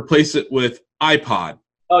 and replace it with iPod.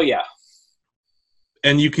 Oh, yeah.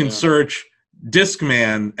 And you can search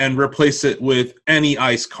Discman and replace it with any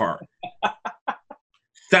ICE car.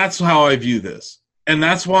 That's how I view this. And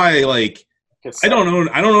that's why, like, I don't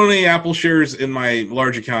own any Apple shares in my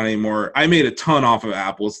large account anymore. I made a ton off of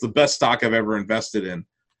Apple. It's the best stock I've ever invested in.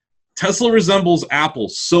 Tesla resembles Apple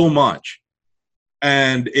so much,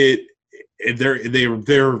 and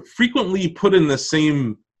they're frequently put in the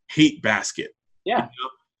same hate basket. Yeah. You know?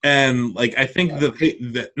 And like, I think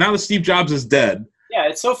that now that Steve Jobs is dead. Yeah,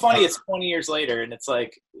 it's so funny. It's 20 years later, and it's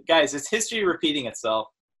like, guys, it's history repeating itself.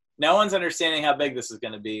 No one's understanding how big this is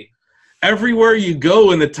going to be. Everywhere you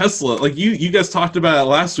go in a Tesla, like you guys talked about it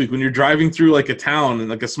last week, when you're driving through like a town, and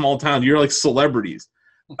like a small town, you're like celebrities.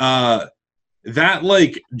 That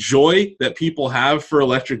like joy that people have for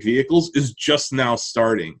electric vehicles is just now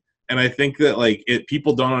starting. And I think that like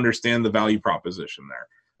people don't understand the value proposition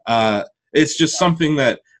there. It's just something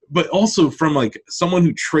that, but also from like someone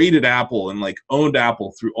who traded Apple and like owned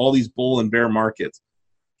Apple through all these bull and bear markets,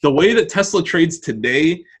 the way that Tesla trades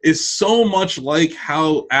today is so much like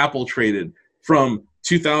how Apple traded from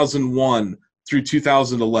 2001 through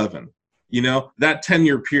 2011. You know, that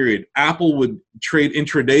 10-year period, Apple would trade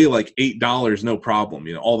intraday like $8, no problem,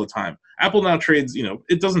 you know, all the time. Apple now trades, you know,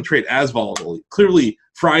 it doesn't trade as volatile. Clearly,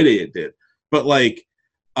 Friday it did. But like,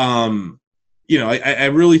 you know, I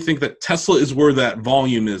really think that Tesla is where that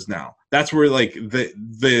volume is now. That's where like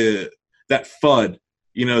that FUD,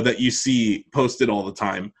 you know, that you see posted all the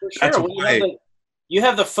time. For sure. That's why you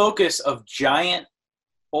have the focus of giant,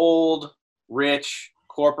 old, rich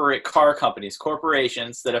corporate car companies,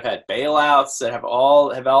 corporations that have had bailouts, that have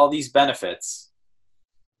all these benefits.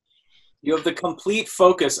 You have the complete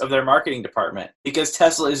focus of their marketing department because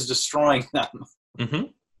Tesla is destroying them. Mm-hmm.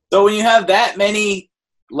 So when you have that many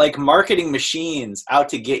like marketing machines out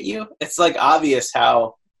to get you, it's like obvious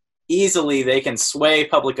how easily they can sway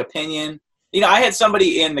public opinion. You know, I had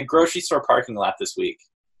somebody in the grocery store parking lot this week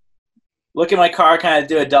look at my car, kind of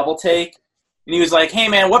do a double take, and he was like, "Hey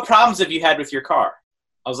man, what problems have you had with your car?"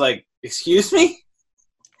 I was like, "Excuse me?"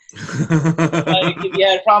 Like, if you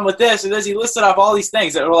had a problem with this and this, he listed off all these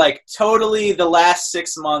things that were like totally the last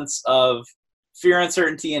 6 months of fear,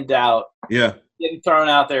 uncertainty, and doubt. Yeah. Getting thrown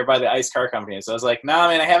out there by the ICE car company. So I was like, "No,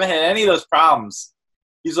 man, I haven't had any of those problems."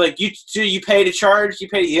 He's like, "You pay to charge? You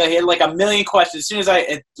pay?" Yeah, he had like a million questions. As soon as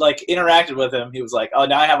I like interacted with him, he was like, "Oh,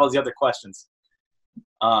 now I have all these other questions."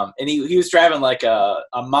 And he was driving like a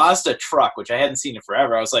Mazda truck, which I hadn't seen in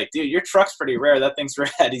forever. I was like, "Dude, your truck's pretty rare. That thing's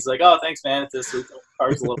rad." He's like, "Oh, thanks, man. It's this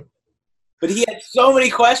car's a little." But he had so many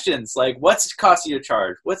questions, like, "What's it cost you to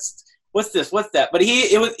charge? What's this? What's that?" But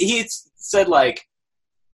he said like,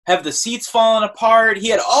 "Have the seats fallen apart?" He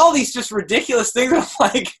had all these just ridiculous things. I'm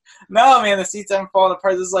like, "No, man, the seats haven't fallen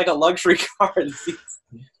apart. This is like a luxury car.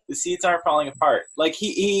 The seats aren't falling apart." Like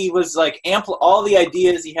he was like all the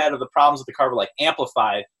ideas he had of the problems with the car were like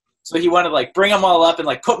amplified. So he wanted to like bring them all up and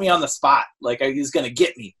like put me on the spot. Like he was gonna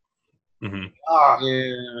get me. Mm-hmm. Oh,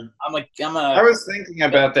 yeah. I was thinking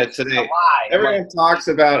about that today. Everyone talks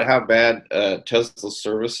about how bad Tesla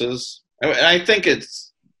service is. I think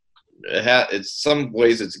it's some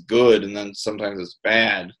ways it's good, and then sometimes it's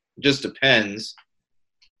bad. It just depends.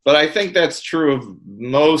 But I think that's true of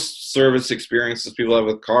most service experiences people have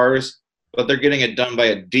with cars, but they're getting it done by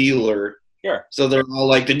a dealer. Sure. So they're all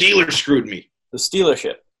like, the dealer screwed me. The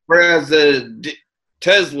stealership. Whereas the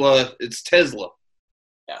Tesla, it's Tesla.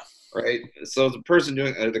 Yeah. Right? So the person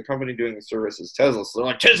the company doing the service is Tesla. So they're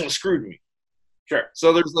like, Tesla screwed me. Sure.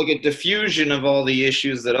 So there's like a diffusion of all the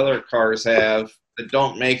issues that other cars have that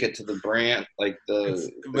don't make it to the brand. But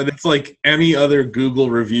it's like any other Google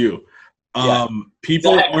review. Yeah.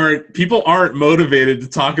 People aren't motivated to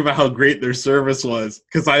talk about how great their service was,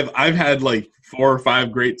 because I've had like 4 or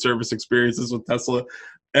 5 great service experiences with Tesla,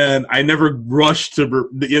 and I never rushed to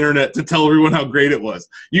the internet to tell everyone how great it was.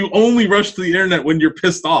 You only rush to the internet when you're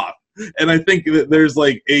pissed off. And I think that there's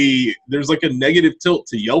like a negative tilt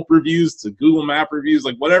to Yelp reviews, to Google Map reviews,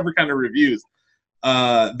 like whatever kind of reviews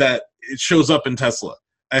that it shows up in Tesla.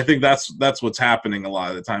 I think that's what's happening a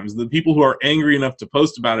lot of the times. The people who are angry enough to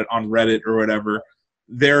post about it on Reddit or whatever,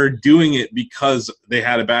 they're doing it because they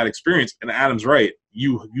had a bad experience. And Adam's right.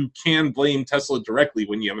 You can blame Tesla directly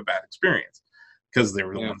when you have a bad experience, because they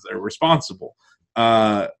were the ones that are responsible.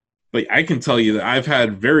 But I can tell you that I've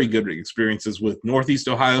had very good experiences with Northeast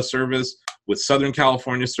Ohio service, with Southern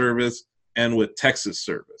California service, and with Texas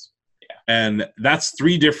service. Yeah. And that's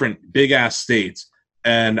 3 different big-ass states.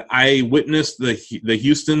 And I witnessed the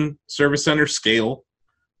Houston Service Center scale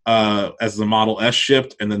as the Model S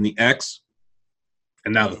shipped, and then the X,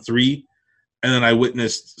 and now the 3. And then I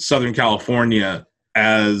witnessed Southern California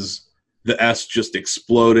as the S just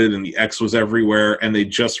exploded and the X was everywhere, and they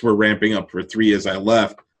just were ramping up for 3 as I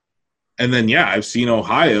left. And then, yeah, I've seen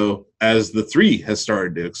Ohio as the 3 has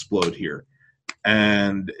started to explode here.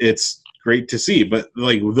 And it's great to see. But,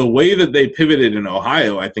 like, the way that they pivoted in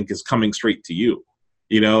Ohio, I think, is coming straight to you,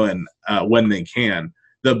 you know, and when they can.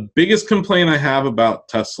 The biggest complaint I have about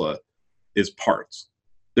Tesla is parts.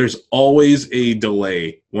 There's always a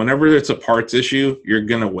delay. Whenever it's a parts issue, you're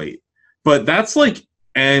going to wait. But that's like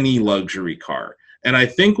any luxury car. And I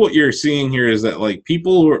think what you're seeing here is that, like,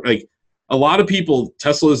 people were like, a lot of people,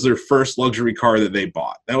 Tesla is their first luxury car that they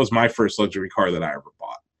bought. That was my first luxury car that I ever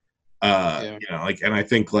bought. You know, like, and I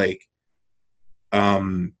think, like,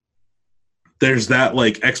 there's that,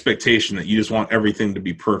 like, expectation that you just want everything to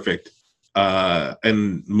be perfect.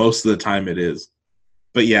 And most of the time it is.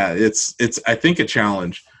 But yeah, it's I think a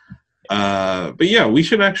challenge. But yeah, we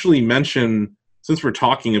should actually mention, since we're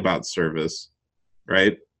talking about service,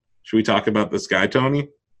 right? Should we talk about this guy, Tony?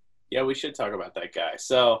 Yeah, we should talk about that guy.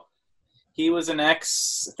 So he was an I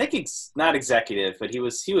think he's not executive, but he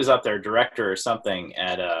was up there, director or something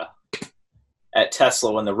at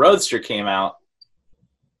Tesla when the Roadster came out.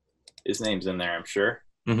 His name's in there, I'm sure.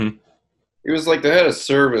 Mm-hmm. He was like the head of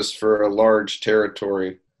service for a large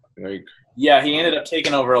territory. Like, yeah, he ended up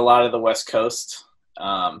taking over a lot of the West Coast.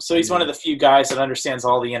 So he's one of the few guys that understands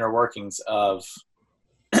all the inner workings of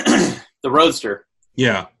the Roadster.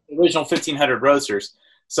 Yeah. The original 1500 Roadsters.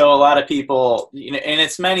 So a lot of people, you know, and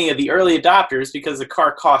it's many of the early adopters, because the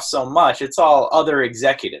car costs so much, it's all other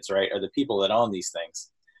executives, right, or the people that own these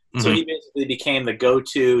things. Mm-hmm. So he basically became the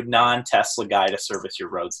go-to non-Tesla guy to service your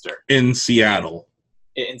Roadster. In Seattle.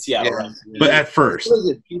 In Seattle, yeah. Right. But at first.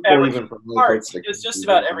 Parts, he does just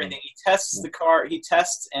about everything. He tests the car. He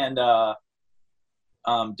tests and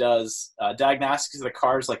does diagnostics of the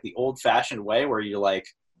cars like the old-fashioned way, where you're like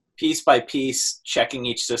piece by piece checking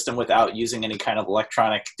each system without using any kind of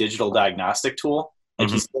electronic digital diagnostic tool.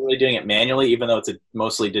 Like he's literally doing it manually, even though it's a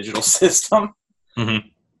mostly digital system. Mm-hmm.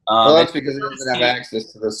 Well, that's because he doesn't have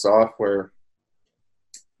access to the software.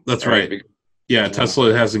 That's right. Yeah,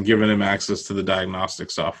 Tesla hasn't given him access to the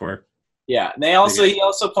diagnostic software. Yeah, and he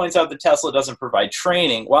also points out that Tesla doesn't provide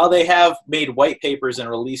training. While they have made white papers and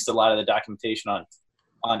released a lot of the documentation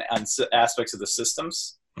on aspects of the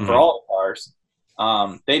systems for all the cars,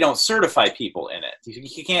 they don't certify people in it.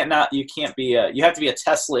 You have to be a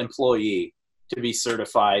Tesla employee to be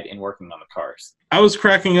certified in working on the cars. I was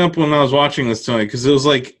cracking up when I was watching this, Tony, because it was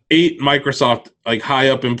like 8 Microsoft like high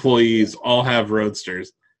up employees all have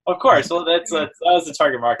Roadsters. Of course. Well, that was the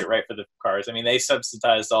target market, right, for the cars. I mean, they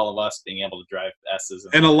subsidized all of us being able to drive S's.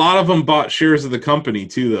 And a lot of them bought shares of the company,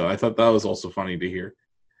 too, though. I thought that was also funny to hear.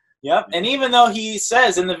 Yep. And even though he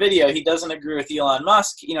says in the video he doesn't agree with Elon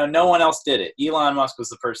Musk, you know, no one else did it. Elon Musk was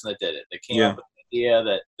the person that did it, that came up with the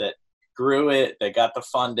idea, that grew it, that got the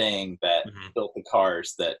funding, that built the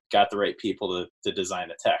cars, that got the right people to design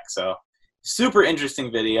the tech. So super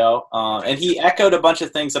interesting video. And he echoed a bunch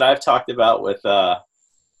of things that I've talked about with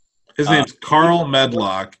his name's Carl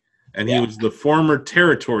Medlock, and he was the former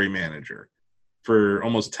territory manager for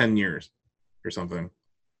almost 10 years or something.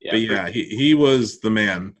 Yeah, but yeah, he was the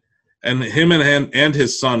man. And him and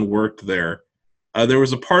his son worked there. There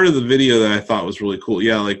was a part of the video that I thought was really cool.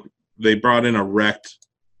 Yeah, like they brought in a wrecked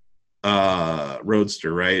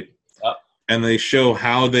Roadster, right? Yep. And they show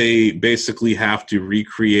how they basically have to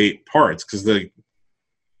recreate parts, because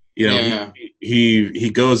he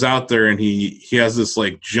goes out there and he has this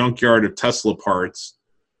like junkyard of Tesla parts,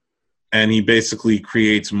 and he basically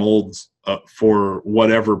creates molds for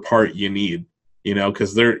whatever part you need, you know,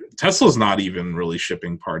 because Tesla's not even really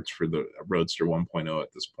shipping parts for the Roadster 1.0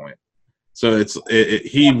 at this point. So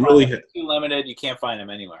he really too limited. You can't find them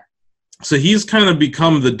anywhere. So he's kind of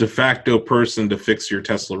become the de facto person to fix your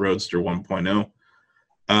Tesla Roadster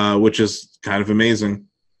 1.0, which is kind of amazing.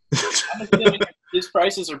 His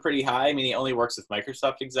prices are pretty high. I mean, he only works with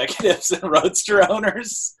Microsoft executives and Roadster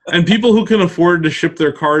owners. And people who can afford to ship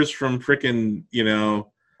their cars from frickin', you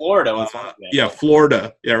know... Florida.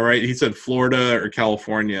 Florida. Yeah, right. He said Florida or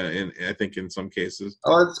California, I think, in some cases.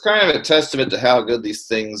 Oh, it's kind of a testament to how good these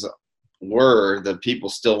things were, that people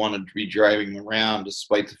still wanted to be driving them around,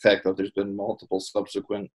 despite the fact that there's been multiple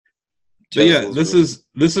subsequent But yeah, this is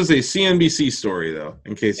a CNBC story though,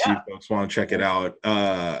 in case you folks want to check it out.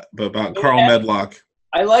 But about Carl Medlock.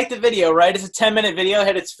 I like the video, right? It's a 10-minute video. It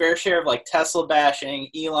had its fair share of like Tesla bashing,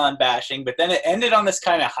 Elon bashing, but then it ended on this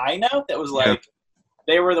kind of high note that was like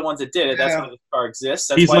they were the ones that did it. That's why the car exists.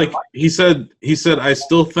 That's he said I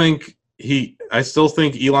still think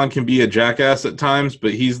Elon can be a jackass at times,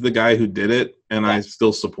 but he's the guy who did it, and I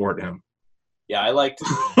still support him. Yeah, I liked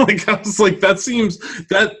like I was like, that seems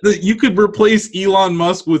that you could replace Elon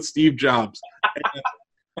Musk with Steve Jobs.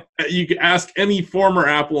 You could ask any former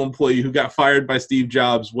Apple employee who got fired by Steve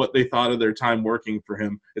Jobs what they thought of their time working for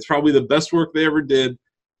him. It's probably the best work they ever did,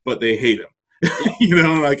 but they hate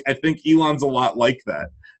him. Like I think Elon's a lot like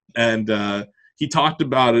that. And he talked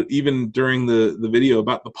about it even during the video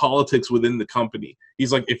about the politics within the company.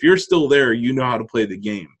 He's like, if you're still there, you know how to play the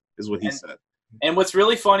game, is what he said. And what's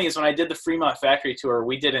really funny is when I did the Fremont factory tour,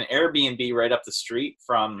 we did an Airbnb right up the street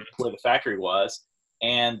from where the factory was.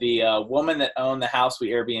 And the woman that owned the house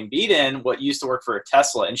we Airbnb'd in used to work for a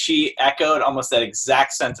Tesla. And she echoed almost that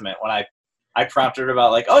exact sentiment when I prompted her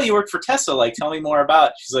about like, oh, you worked for Tesla. Like, tell me more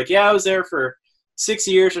about it. She's like, yeah, I was there for 6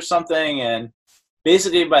 years or something. And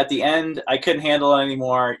basically, by at the end, I couldn't handle it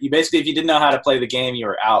anymore. If you didn't know how to play the game, you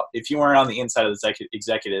were out. If you weren't on the inside of the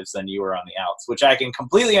executives, then you were on the outs, which I can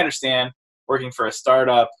completely understand. Working for a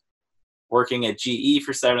startup, working at GE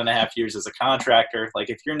for 7.5 years as a contractor. Like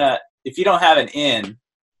if you don't have an in,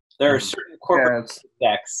 there are certain corporate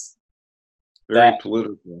execs very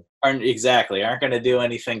political aren't going to do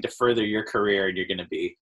anything to further your career, and you're going to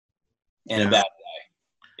be in a bad way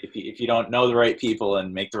if you don't know the right people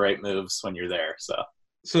and make the right moves when you're there. So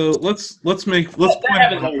let's that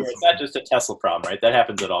happens everywhere. It's not just a Tesla problem, right? That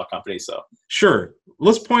happens at all companies. So sure,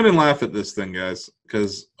 let's point and laugh at this thing, guys,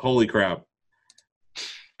 because holy crap.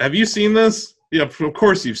 Have you seen this? Yeah, of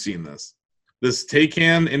course you've seen this. This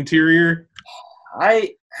Taycan interior.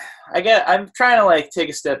 I'm trying to like take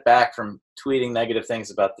a step back from tweeting negative things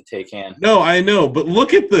about the Taycan. No, I know, but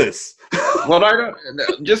look at this. Well,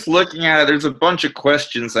 just looking at it, there's a bunch of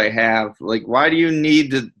questions I have. Like, why do you need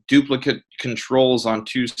the duplicate controls on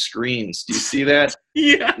 2 screens? Do you see that?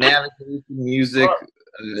 Yeah. Navigation, music.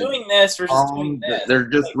 Doing this versus doing this. They're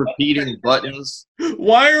just repeating buttons.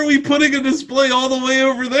 Why are we putting a display all the way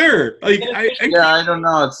over there? Like, I don't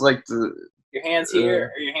know. It's like your hands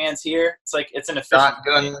here or your hands here. It's like it's an efficient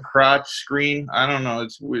shotgun crotch screen. I don't know.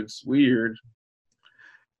 It's weird.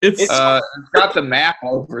 It's got the map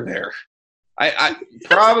over there. I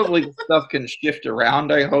probably stuff can shift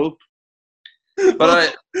around. I hope.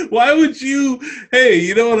 But why would you? Hey,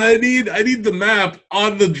 you know what I need? I need the map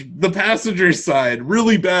on the passenger side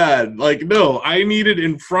really bad. Like, no, I need it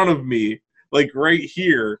in front of me, like right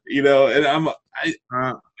here. And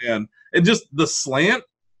man, and just the slant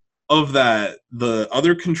of the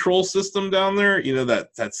other control system down there.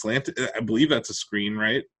 That slant. I believe that's a screen,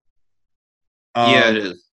 right? Yeah, it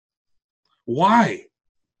is. Why?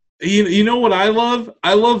 You know what I love?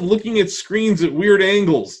 I love looking at screens at weird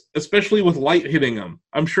angles, especially with light hitting them.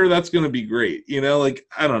 I'm sure that's going to be great. Like,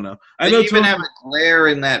 I don't know. They even have a glare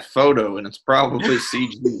in that photo, and it's probably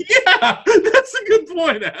CG. Yeah, that's a good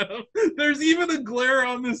point, Adam. There's even a glare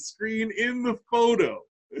on the screen in the photo.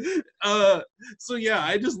 So, yeah,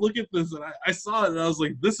 I just look at this, and I saw it, and I was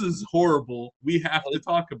like, this is horrible. We have to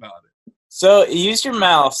talk about it. So use your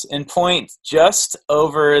mouse and point just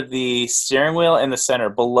over the steering wheel in the center,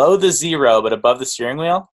 below the 0, but above the steering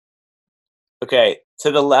wheel. Okay,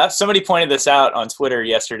 to the left. Somebody pointed this out on Twitter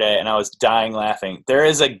yesterday, and I was dying laughing. There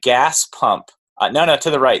is a gas pump. No, to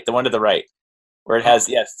the right, the one to the right, where it has,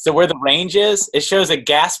 yes. So where the range is, it shows a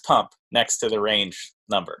gas pump next to the range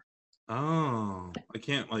number. Oh, I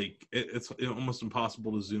can't, it's almost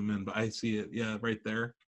impossible to zoom in, but I see it, yeah, right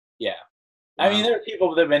there. Yeah. I mean, there are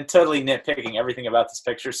people that have been totally nitpicking everything about this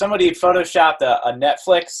picture. Somebody photoshopped a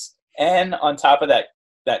Netflix N on top of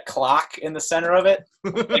that clock in the center of it.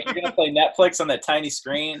 Like you're going to play Netflix on that tiny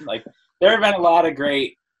screen. Like, there have been a lot of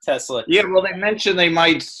great Tesla. Yeah, well, they mentioned they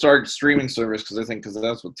might start streaming service because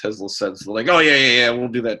that's what Tesla said. So they're like, oh, yeah, we'll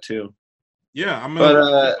do that too. Yeah, I'm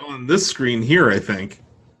on this screen here, I think.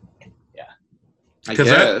 Yeah.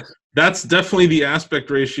 Because that's definitely the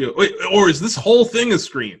aspect ratio. Wait, or is this whole thing a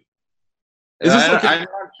screen? I'm not sure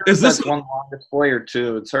if that's one long display or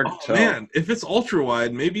two. It's hard to tell. Man, if it's ultra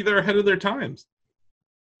wide, maybe they're ahead of their times.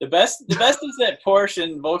 The best is that Porsche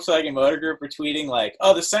and Volkswagen Motor Group are tweeting like,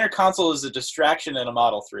 "Oh, the center console is a distraction in a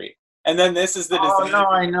Model 3," and then this is the design. Oh no,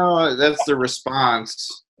 I know that's the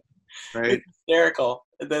response, right? It's hysterical.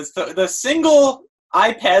 The single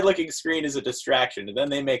iPad-looking screen is a distraction, and then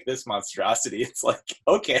they make this monstrosity. It's like,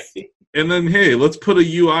 okay. And then, hey, let's put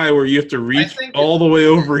a UI where you have to reach all the way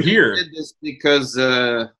over here. They did this because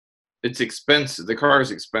it's expensive. The car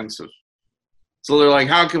is expensive. So they're like,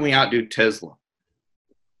 how can we outdo Tesla?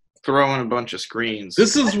 Throw in a bunch of screens.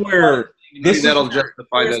 This is where... that'll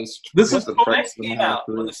justify those. This is when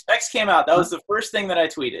the specs came out, that was the first thing that I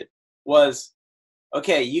tweeted was,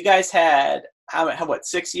 okay, you guys had, what,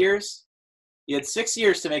 6 years? You had 6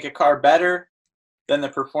 years to make a car better than the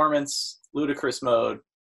performance ludicrous mode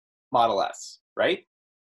Model S, right?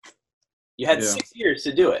 You had 6 years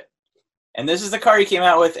to do it. And this is the car you came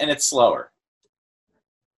out with, and it's slower.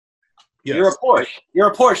 Yes. You're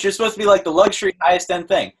a Porsche. You're supposed to be like the luxury highest end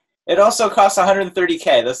thing. It also costs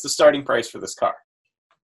 $130K. That's the starting price for this car.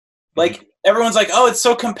 Like, everyone's like, oh, it's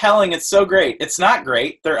so compelling. It's so great. It's not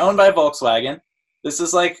great. They're owned by Volkswagen. This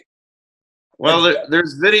is like... Well,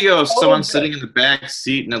 there's video of someone sitting in the back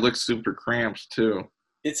seat, and it looks super cramped, too.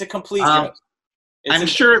 It's a complete... I'm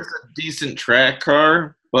sure it's a decent track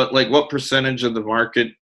car, but, like, what percentage of the market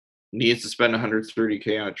needs to spend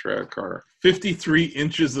 $130K on a track car? 53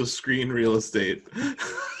 inches of screen real estate.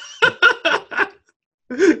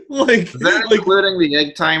 Like, is that including the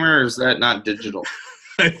egg timer, or is that not digital?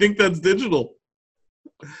 I think that's digital.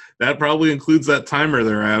 That probably includes that timer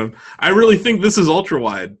there, Adam. I really think this is ultra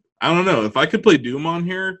wide. I don't know. If I could play Doom on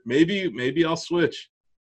here, maybe I'll switch.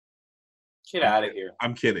 Get out of here.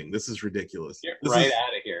 I'm kidding. This is ridiculous. Get out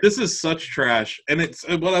of here. This is such trash. And it's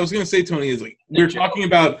what I was going to say, Tony, is like we're talking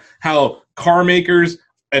about how car makers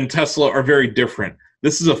and Tesla are very different.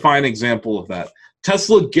 This is a fine example of that.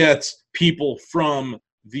 Tesla gets people from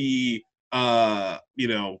the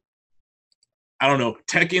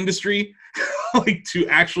tech industry like to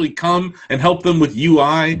actually come and help them with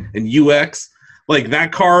UI and UX. Like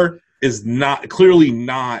that car is clearly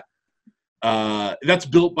not that's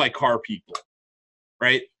built by car people,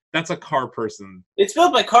 right? That's a car person. It's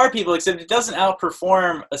built by car people, except it doesn't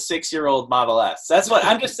outperform a 6-year-old Model S. That's what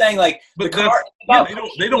I'm just saying. Like, but they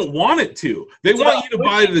don't want it to. They want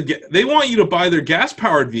you to buy their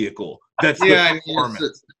gas-powered vehicle. That's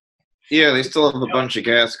performance. They still have a bunch of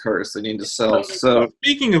gas cars they need to sell. So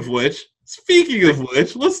speaking of which,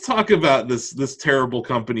 let's talk about this terrible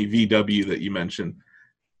company VW that you mentioned.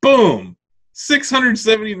 Boom,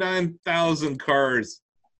 679,000 cars.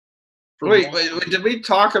 Wait, did we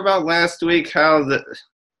talk about last week how the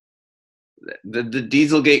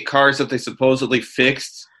Dieselgate cars that they supposedly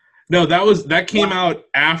fixed? No, that came out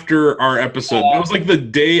after our episode. That was like the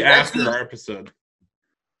day after our episode.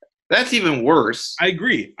 That's even worse. I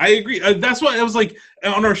agree. That's why I was like,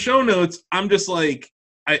 on our show notes, I'm just like,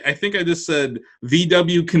 I think I just said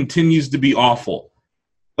VW continues to be awful.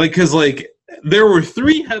 Like, because like there were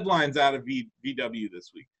 3 headlines out of VW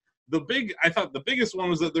this week. I thought the biggest one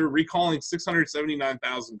was that they're recalling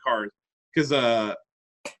 679,000 cars because,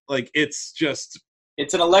 like, it's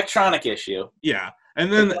an electronic issue. Yeah, and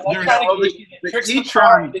then there's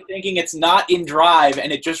e-tron thinking it's not in drive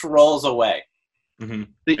and it just rolls away. Mm-hmm.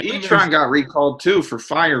 The e-tron got recalled too for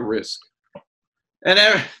fire risk, and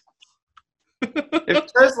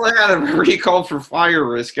if Tesla had a recall for fire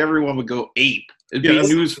risk, everyone would go ape.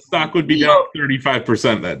 Stock would be down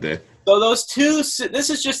 35% that day. So those two, this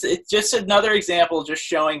is just another example just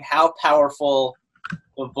showing how powerful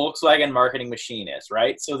the Volkswagen marketing machine is,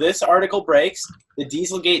 right? So this article breaks, the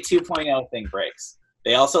Dieselgate 2.0 thing breaks.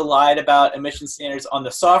 They also lied about emission standards on the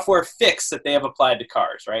software fix that they have applied to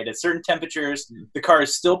cars, right? At certain temperatures, the car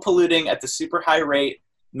is still polluting at the super high rate,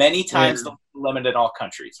 many times the limit in all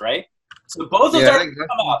countries, right? So both of those articles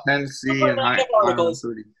come out.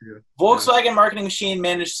 Volkswagen marketing machine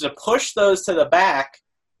managed to push those to the back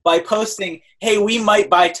by posting, hey, we might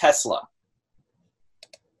buy Tesla.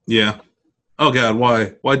 Yeah. Oh, God,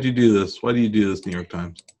 why? Why'd you do this? Why do you do this, New York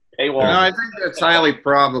Times? Hey, well, no, I think that's highly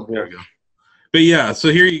probable. There we go. But, yeah,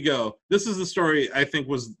 so here you go. This is the story I think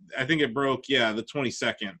it broke, the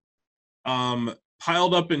 22nd.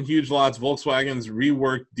 Piled up in huge lots, Volkswagen's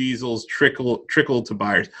reworked diesels trickle to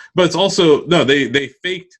buyers. But it's also, no, they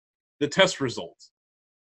faked the test results.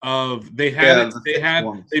 They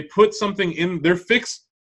put something in their fix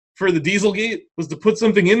for the Dieselgate was to put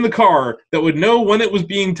something in the car that would know when it was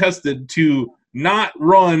being tested to not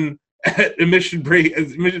run at emission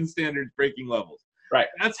standards breaking levels. Right.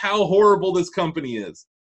 That's how horrible this company is.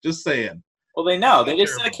 Just saying. Well, they know. They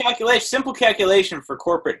just did a simple calculation for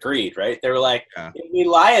corporate greed, right? They were like, if we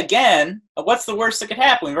lie again, what's the worst that could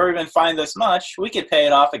happen? We've already been fined this much. We could pay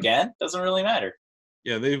it off again. Doesn't really matter.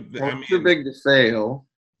 Yeah, too big to fail.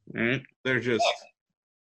 They're just...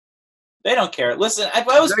 They don't care. Listen, I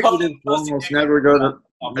was almost never go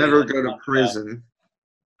to prison.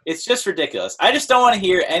 It's just ridiculous. I just don't want to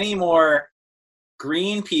hear any more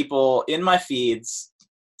green people in my feeds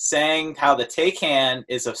saying how the Taycan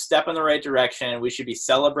is a step in the right direction. We should be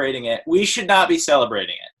celebrating it. We should not be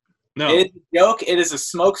celebrating it. No. It's a joke. It is a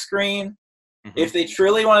smokescreen. Mm-hmm. If they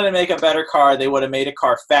truly wanted to make a better car, they would have made a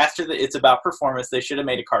car faster. It's about performance. They should have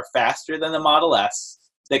made a car faster than the Model S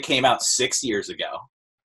that came out 6 years ago.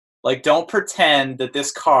 Like, don't pretend that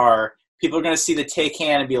this car, people are going to see the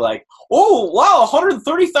Taycan and be like, oh, wow,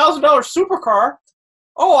 $130,000 supercar.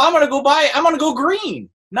 Oh, I'm going to go green.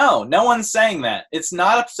 No one's saying that. It's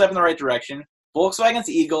not a step in the right direction. Volkswagen's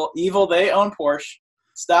evil. They own Porsche.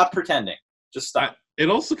 Stop pretending. Just stop. It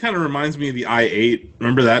also kind of reminds me of the i8.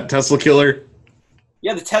 Remember that Tesla killer?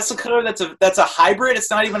 Yeah, the Tesla killer, that's a hybrid. It's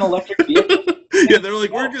not even an electric vehicle. Yeah, they're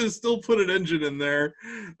like, we're going to still put an engine in there.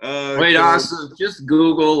 Wait, Austin, just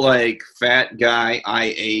Google, like, fat guy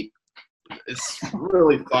i8. It's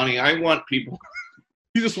really funny. I want people...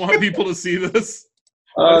 You just want people to see this?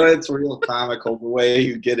 Oh, it's real comical, the way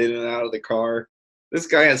you get in and out of the car. This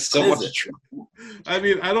guy has so much trouble. I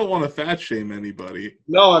mean, I don't want to fat shame anybody.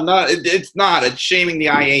 No, I'm not. It's not. It's shaming the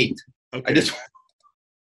i8. Okay. I just...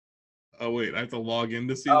 Oh, wait. I have to log in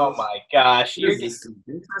to see this? My gosh.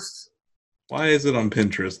 Why is it on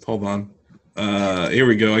Pinterest? Hold on. Here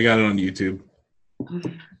we go. I got it on YouTube.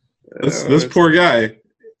 This poor guy.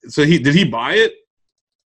 So did he buy it?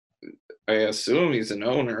 I assume he's an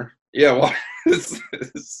owner. Yeah, well, this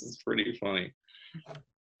is pretty funny.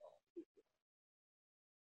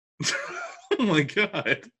 Oh, my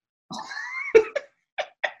God.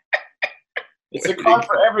 It's a car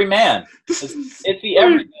for every man. It's the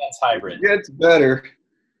every man's hybrid. It gets better.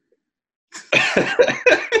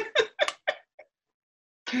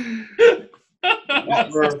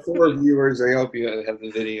 For viewers, I hope you have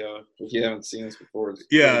the video. If you haven't seen this before, it's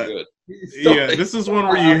good. Yeah, this is one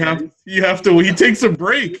where you have to. He takes a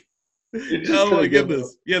break. Oh my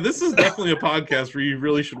goodness! Yeah, this is definitely a podcast where you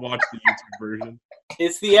really should watch the YouTube version.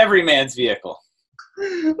 It's the everyman's vehicle.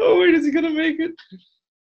 Oh wait, is he gonna make it?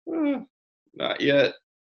 Not yet.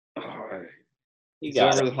 Oh, he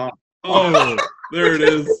got it. Oh, there it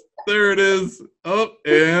is. There it is. Up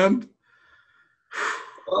and.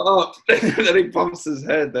 Oh, then he bumps his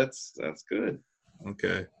head. That's good.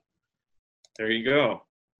 Okay. There you go.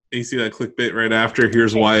 You see that clickbait right after?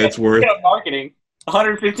 Here's why it's worth. Marketing.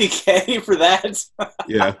 $150K for that.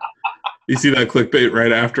 Yeah. You see that clickbait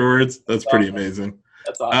right afterwards? That's pretty amazing.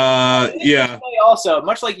 That's awesome. Yeah. Also,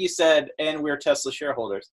 much like you said, and we're Tesla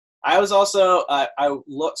shareholders, I was also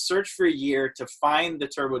searched for a year to find the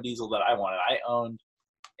turbo diesel that I wanted. I owned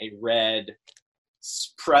a red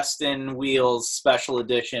Preston Wheels Special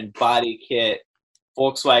Edition body kit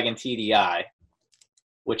Volkswagen TDI,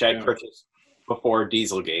 which I purchased before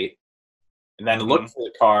Dieselgate, and then looked for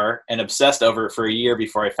the car and obsessed over it for a year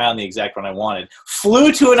before I found the exact one I wanted.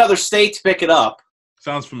 Flew to another state to pick it up.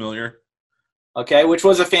 Sounds familiar. Okay, which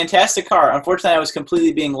was a fantastic car. Unfortunately, I was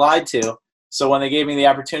completely being lied to. So when they gave me the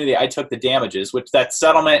opportunity, I took the damages, which that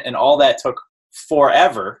settlement and all that took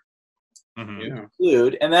forever to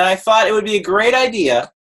include. And then I thought it would be a great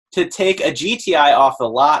idea to take a GTI off the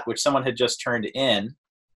lot, which someone had just turned in,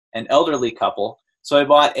 an elderly couple. So I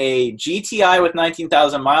bought a GTI with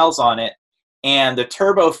 19,000 miles on it, and the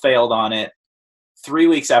turbo failed on it 3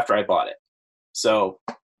 weeks after I bought it. So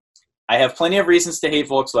I have plenty of reasons to hate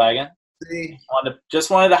Volkswagen. Just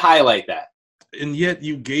wanted to highlight that. And yet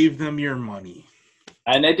you gave them your money.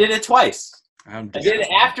 And I did it twice. I did it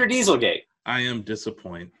after Dieselgate. I am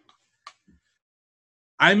disappointed.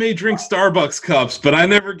 I may drink Starbucks cups, but I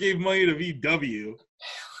never gave money to VW.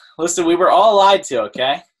 Listen, we were all lied to,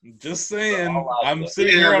 okay? Just saying. I'm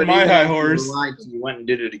sitting here on my high horse. You went and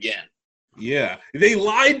did it again. Yeah. They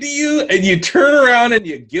lied to you, and you turn around and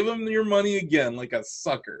you give them your money again like a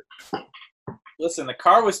sucker. Listen, the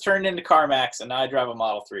car was turned into CarMax, and now I drive a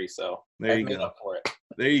Model 3, so there you go. Up for it.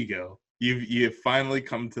 There you go. You've finally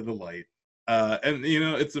come to the light. And, you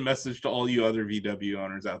know, it's a message to all you other VW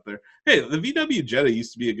owners out there. Hey, the VW Jetta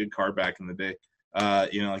used to be a good car back in the day.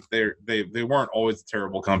 You know, like they weren't always a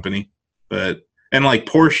terrible company. And, like,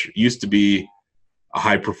 Porsche used to be a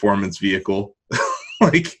high-performance vehicle.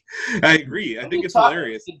 Like, I agree. I think it's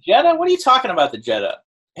hilarious. The Jetta? What are you talking about, the Jetta?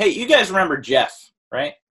 Hey, you guys remember Jeff,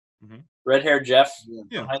 right? Mm-hmm. Red-haired Jeff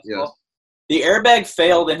from high school? Yes. The airbag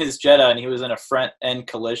failed in his Jetta, and he was in a front-end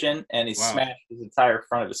collision, and he smashed his entire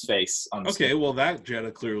front of his face. Okay, well, that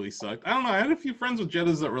Jetta clearly sucked. I don't know. I had a few friends with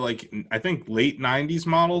Jettas that were, like, I think, late 90s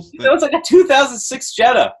models. That was like a 2006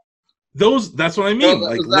 Jetta. That's what I mean.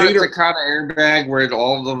 Like, later, the kind of airbag where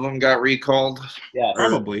all of them got recalled? Yeah.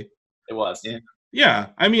 Probably. It was. Yeah. Yeah,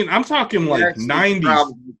 I mean, I'm talking like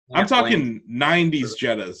 90s. I'm talking 90s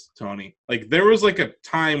Jettas, Tony. Like there was like a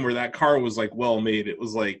time where that car was like well made. It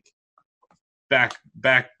was like back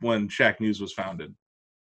when Shack News was founded.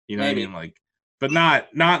 You know Maybe. What I mean? Like, but not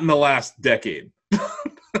in the last decade.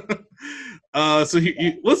 So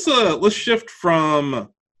let's shift from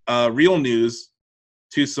real news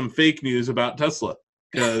to some fake news about Tesla,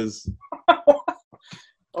 because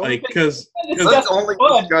let's only discuss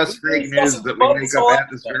fake news that we make up at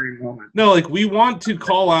this very moment. No, like we want to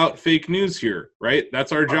call out fake news here, right?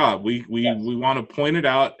 That's our job. We want to point it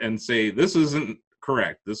out and say this isn't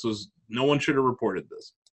correct. No one should have reported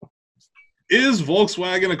this. Is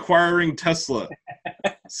Volkswagen acquiring Tesla?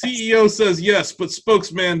 CEO says yes, but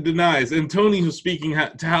spokesman denies. And Tony was speaking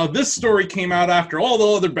to how this story came out after all the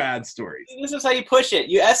other bad stories. This is how you push it.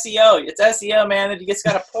 You SEO. It's SEO, man. You just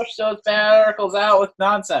got to push those bad articles out with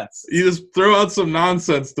nonsense. You just throw out some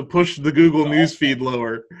nonsense to push the Google newsfeed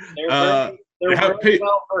lower. They're very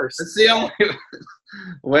well versed. It's the only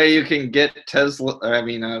way you can get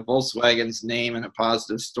Volkswagen's name in a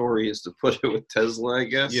positive story is to put it with Tesla, I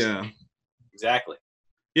guess. Yeah. Exactly.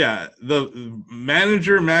 Yeah, the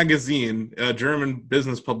Manager magazine, a German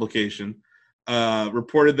business publication,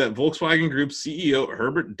 reported that Volkswagen Group CEO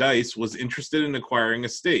Herbert Diess was interested in acquiring a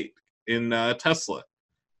stake in Tesla.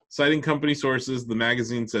 Citing company sources, the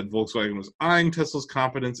magazine said Volkswagen was eyeing Tesla's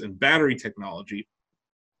competence in battery technology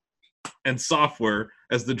and software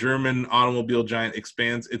as the German automobile giant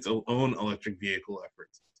expands its own electric vehicle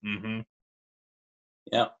efforts. Mm-hmm.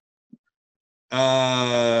 Yeah.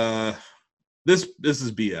 This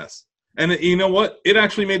is BS. And you know what? It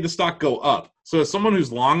actually made the stock go up. So as someone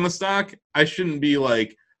who's long the stock, I shouldn't be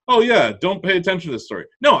like, oh yeah, don't pay attention to this story.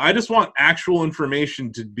 No, I just want actual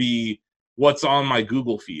information to be what's on my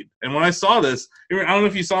Google feed. And when I saw this, I don't know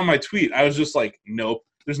if you saw my tweet, I was just like, nope,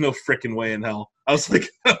 there's no freaking way in hell. I was like,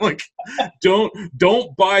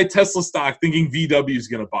 don't buy Tesla stock thinking VW is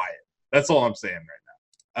going to buy it. That's all I'm saying right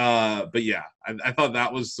now. But yeah, I thought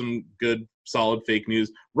that was some good, solid fake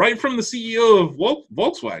news right from the CEO of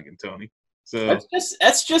Volkswagen, Tony. So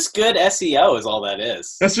that's just good SEO is all that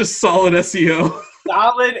is. That's just solid SEO.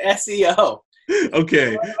 Solid SEO.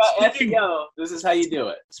 Okay. SEO, this is how you do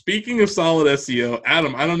it. Speaking of solid SEO,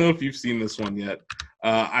 Adam, I don't know if you've seen this one yet.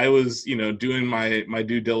 I was, doing my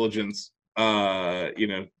due diligence,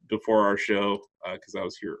 before our show, because I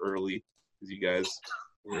was here early because you guys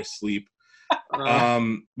were asleep.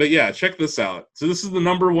 But yeah, check this out. So this is the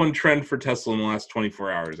number one trend for Tesla in the last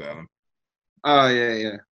 24 hours, Adam. Oh,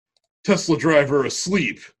 yeah. Tesla driver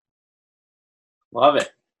asleep. Love it.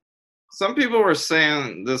 Some people were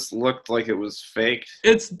saying this looked like it was fake.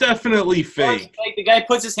 It's definitely fake. The guy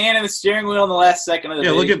puts his hand in the steering wheel in the last second of the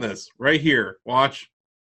video. Look at this. Right here. Watch.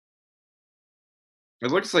 It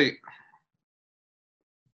looks like...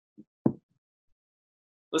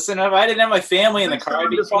 Listen, if I didn't have my family in the car, I'd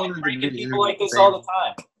be pranking people like this all the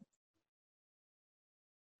time.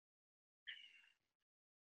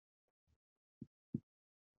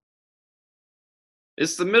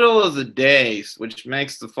 It's the middle of the day, which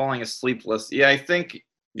makes the falling asleep less. Yeah, I think...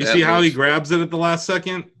 You see how he grabs it at the last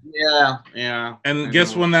second? Yeah. And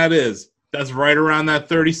guess when that is? That's right around that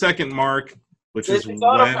 30-second mark, which is when...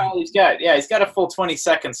 He's got a full 20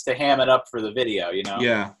 seconds to ham it up for the video,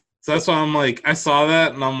 Yeah. So that's why I'm like, I saw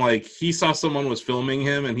that, and I'm like, he saw someone was filming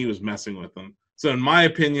him, and he was messing with them. So in my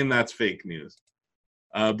opinion, that's fake news.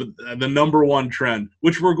 But the number one trend,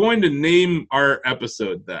 which we're going to name our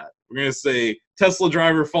episode that. We're going to say, Tesla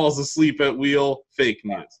driver falls asleep at wheel, fake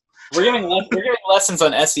news. We're giving lessons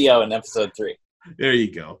on SEO in episode 3. There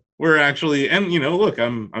you go. We're actually, and look,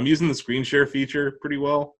 I'm using the screen share feature pretty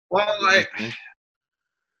well. Well,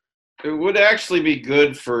 it would actually be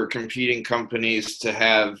good for competing companies to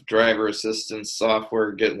have driver assistance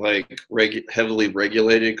software get heavily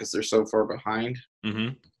regulated because they're so far behind.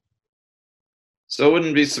 Mm-hmm. So it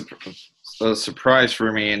wouldn't be a surprise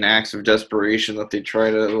for me in acts of desperation that they try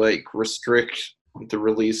to restrict the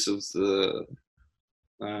release of the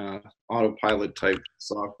autopilot type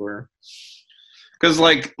software. Because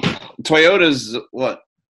Toyota's a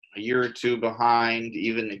year or two behind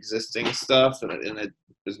even existing stuff, and it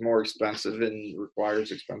is more expensive and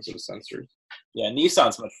requires expensive sensors. Yeah,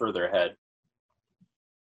 Nissan's much further ahead.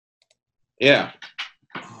 Yeah.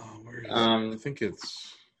 Where is it? I think is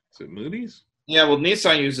it Moody's? Yeah, well,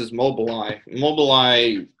 Nissan uses Mobileye.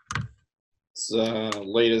 Mobileye's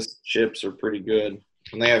latest chips are pretty good,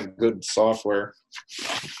 and they have good software.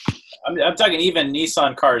 I'm talking even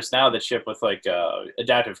Nissan cars now that ship with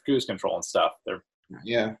adaptive cruise control and stuff.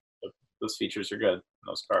 Those features are good in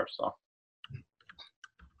those cars. So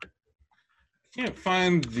can't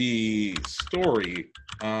find the story.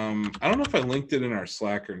 I don't know if I linked it in our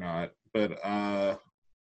Slack or not, but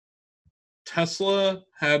Tesla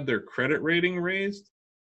had their credit rating raised.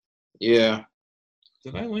 Yeah.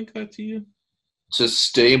 Did I link that to you? To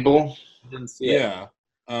stable. Didn't see it. Yeah.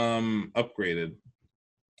 Upgraded.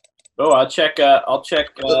 Oh, I'll check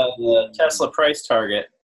the Tesla price target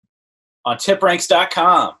on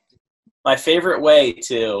tipranks.com. My favorite way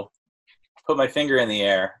to put my finger in the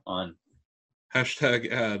air on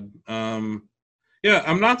 #ad. Yeah,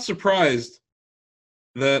 I'm not surprised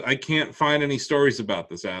that I can't find any stories about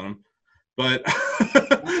this, Adam. But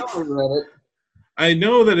I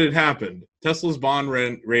know that it happened. Tesla's bond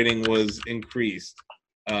rating was increased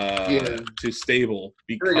to stable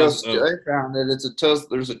because of, I found it. It's a Tesla.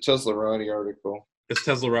 There's a Teslarati article. It's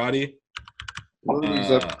Teslarati. Moody's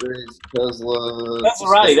upgrades Tesla.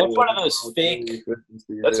 Teslarati. That's one of those fake.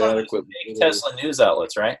 That's one of those fake Tesla news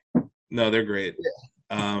outlets, right? No, they're great.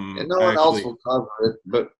 Yeah. And no one else will cover it,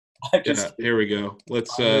 but here we go.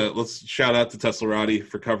 Let's shout out to Teslarati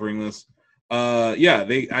for covering this.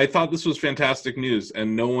 I thought this was fantastic news,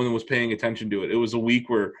 and no one was paying attention to it. It was a week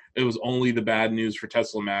where it was only the bad news for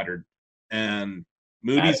Tesla mattered, and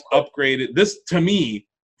Moody's upgraded this to me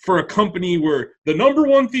for a company where the number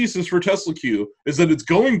one thesis for Tesla Q is that it's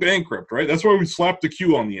going bankrupt, right? That's why we slapped a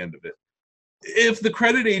Q on the end of it. If the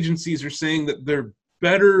credit agencies are saying that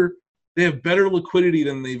they have better liquidity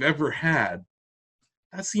than they've ever had,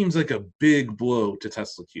 that seems like a big blow to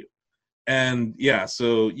Tesla Q. And yeah,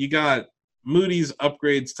 so you got Moody's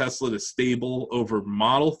upgrades Tesla to stable over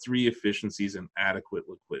Model 3 efficiencies and adequate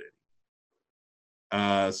liquidity.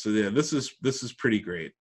 So yeah, this is pretty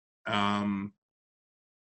great.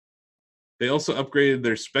 They also upgraded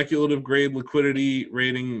their speculative grade liquidity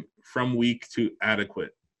rating from weak to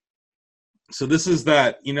adequate. So this is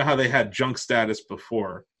that, you know how they had junk status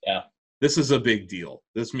before? Yeah. This is a big deal.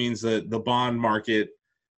 This means that the bond market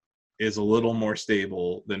is a little more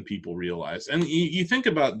stable than people realize. And you think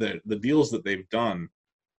about the deals that they've done.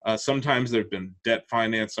 Sometimes they've been debt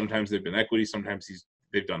finance, sometimes they've been equity, sometimes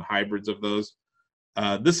they've done hybrids of those.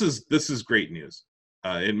 This is great news.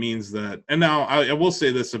 It means that, and now I will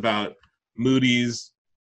say this about Moody's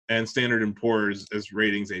and Standard & Poor's as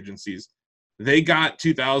ratings agencies. They got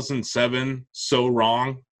 2007 so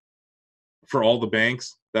wrong for all the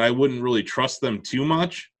banks that I wouldn't really trust them too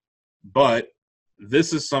much. But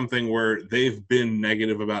this is something where they've been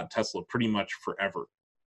negative about Tesla pretty much forever.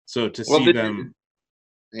 So to see them...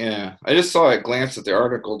 Yeah, I just saw a glance at the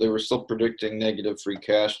article. They were still predicting negative free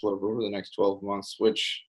cash flow over the next 12 months,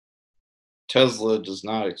 which Tesla does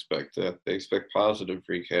not expect that. They expect positive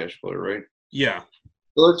free cash flow, right? Yeah.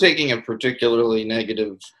 So they're taking a particularly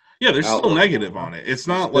negative... Yeah, they're still negative on it. It's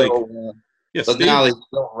not like... but now they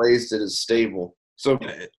still raised it as stable. So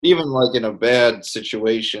even like in a bad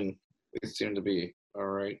situation, they seem to be all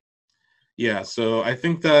right. Yeah, so I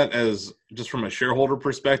think that as just from a shareholder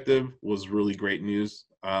perspective was really great news.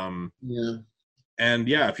 Yeah. And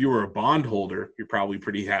yeah, if you were a bondholder, you're probably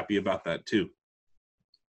pretty happy about that too.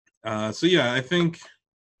 So yeah, I think...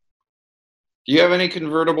 Do you have any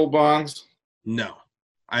convertible bonds? No.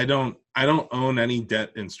 I don't own any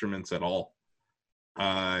debt instruments at all.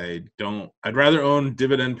 I'd rather own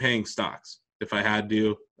dividend paying stocks if I had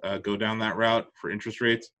to go down that route for interest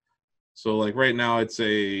rates. So like right now, I'd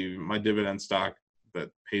say my dividend stock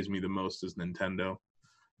that pays me the most is Nintendo.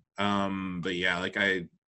 But yeah, like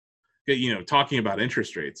talking about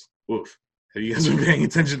interest rates. Woof. Have you guys been paying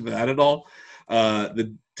attention to that at all?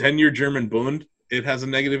 The 10-year German Bund, it has a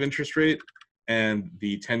negative interest rate, and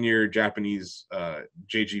the 10-year Japanese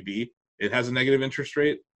JGB, it has a negative interest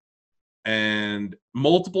rate. And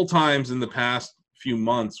multiple times in the past few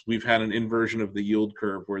months, we've had an inversion of the yield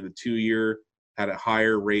curve where the 2-year had a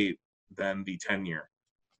higher rate than the 10-year.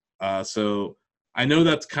 So I know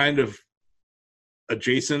that's kind of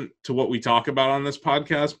adjacent to what we talk about on this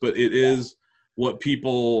podcast, but it is what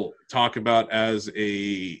people talk about as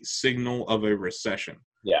a signal of a recession.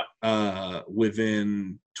 Yeah.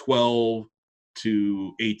 Within 12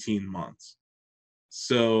 to 18 months.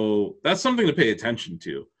 So that's something to pay attention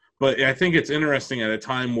to. But I think it's interesting at a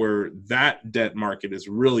time where that debt market is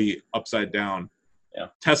really upside down. Yeah.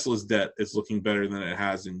 Tesla's debt is looking better than it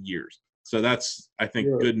has in years. So that's, I think,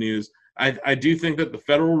 good news. I do think that the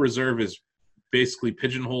Federal Reserve is basically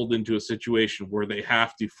pigeonholed into a situation where they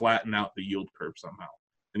have to flatten out the yield curve somehow.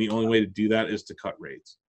 And the only way to do that is to cut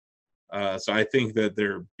rates. So I think that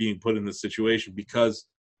they're being put in this situation because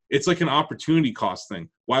it's like an opportunity cost thing.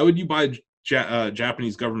 Why would you buy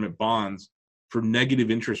Japanese government bonds for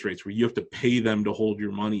negative interest rates where you have to pay them to hold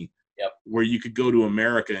your money? Yep. Where you could go to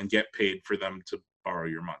America and get paid for them to borrow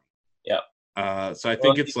your money? Yep. So I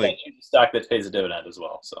think it's like stock that pays a dividend as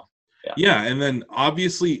well. So yeah, and then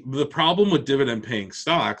obviously the problem with dividend paying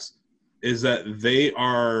stocks is that they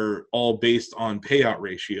are all based on payout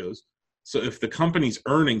ratios. So if the company's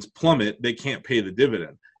earnings plummet, they can't pay the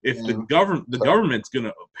dividend. If the government's going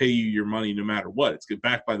to pay you your money no matter what, it's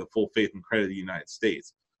backed by the full faith and credit of the United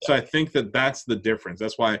States. So I think that's the difference.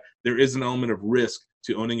 That's why there is an element of risk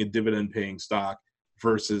to owning a dividend paying stock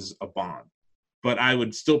versus a bond. But I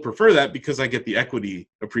would still prefer that because I get the equity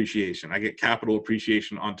appreciation. I get capital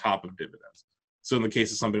appreciation on top of dividends. So in the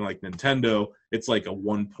case of something like Nintendo, it's like a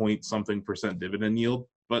 1-point-something% dividend yield,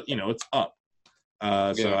 but it's up.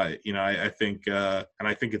 So I think, and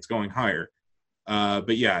I think it's going higher.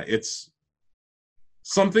 But yeah, it's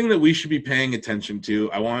something that we should be paying attention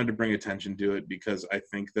to. I wanted to bring attention to it because I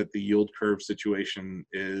think that the yield curve situation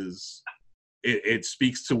it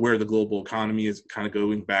speaks to where the global economy is, kind of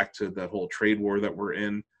going back to the whole trade war that we're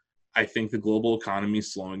in. I think the global economy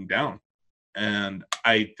is slowing down. And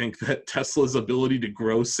I think that Tesla's ability to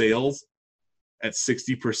grow sales at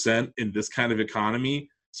 60% in this kind of economy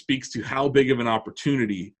speaks to how big of an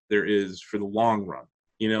opportunity there is for the long run.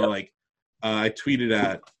 I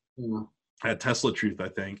tweeted at Tesla Truth, I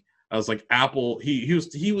think. I was like, Apple, he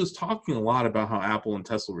was talking a lot about how Apple and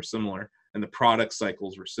Tesla were similar and the product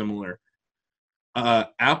cycles were similar.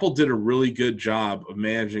 Apple did a really good job of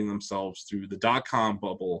managing themselves through the dot-com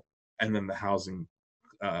bubble and then the housing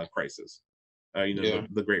crisis,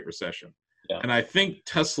 the Great Recession. Yeah. And I think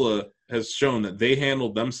Tesla has shown that they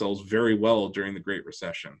handled themselves very well during the Great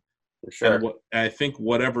Recession. For sure. And I think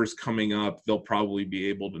whatever's coming up, they'll probably be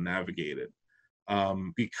able to navigate it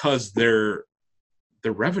because their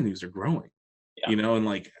revenues are growing. Yeah. And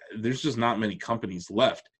like there's just not many companies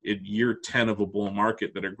left in year 10 of a bull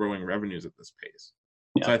market that are growing revenues at this pace.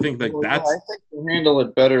 Yeah. So I think I think they handle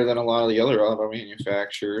it better than a lot of the other auto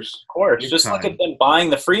manufacturers. Of course. Just look at them buying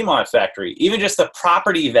the Fremont factory, even just the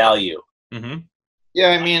property value. Mm-hmm. Yeah,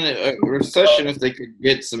 I mean, a recession, if they could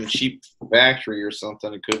get some cheap factory or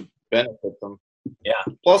something, it could benefit them. Yeah.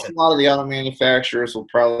 Plus, a lot of the auto manufacturers will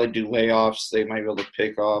probably do layoffs. They might be able to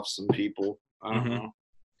pick off some people. I don't know.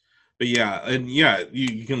 But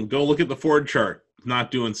you can go look at the Ford chart. Not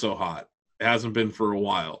doing so hot. It hasn't been for a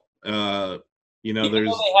while. There's they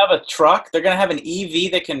have a truck. They're gonna have an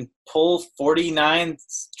EV that can pull 49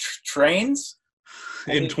 trains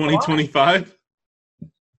in 2025.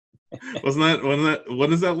 Wasn't that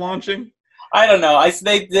when is that launching? I don't know.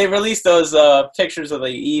 They released those pictures of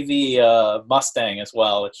the EV Mustang as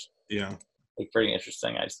well, which pretty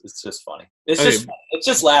interesting. It's just funny. It's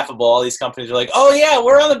just laughable. All these companies are like, "Oh yeah,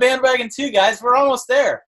 we're on the bandwagon too, guys. We're almost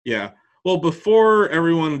there." Yeah. Well, before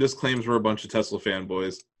everyone just claims we're a bunch of Tesla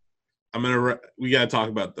fanboys, we gotta talk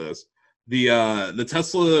about this. The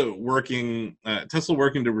Tesla working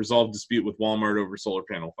to resolve dispute with Walmart over solar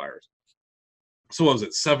panel fires. So what was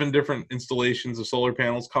it? 7 different installations of solar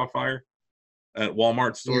panels caught fire at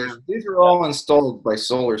Walmart stores. Yeah, these are all installed by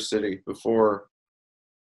SolarCity before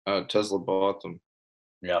Tesla bought them.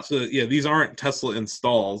 Yeah. So these aren't Tesla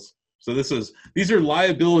installs. So these are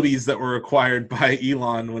liabilities that were acquired by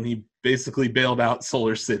Elon when he basically bailed out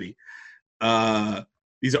SolarCity.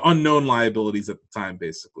 These are unknown liabilities at the time,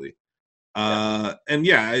 basically. I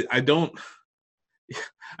don't.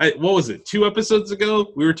 What was it? 2 episodes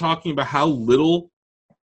ago, we were talking about how little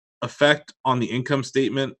effect on the income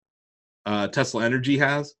statement Tesla Energy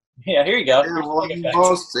has. Yeah, here you go. Yeah,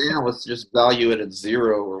 most analysts just value it at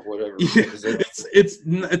 0 or whatever. Yeah,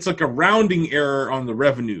 it's like a rounding error on the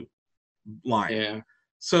revenue line. Yeah.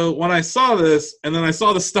 So when I saw this, and then I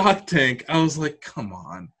saw the stock tank, I was like, "Come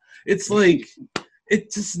on!" It's like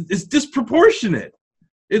it's disproportionate.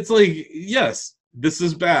 It's like, yes, this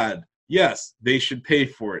is bad. Yes, they should pay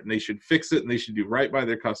for it, and they should fix it, and they should do right by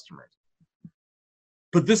their customers.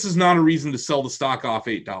 But this is not a reason to sell the stock off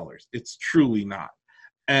 $8. It's truly not.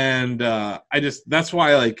 And that's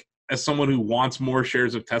why, like, as someone who wants more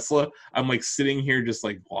shares of Tesla, I'm like sitting here just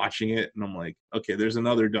like watching it, and I'm like, okay, there's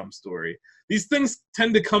another dumb story. These things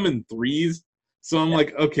tend to come in threes. So I'm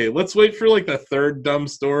like, okay, let's wait for like the 3rd dumb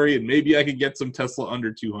story, and maybe I could get some Tesla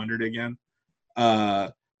under 200 again.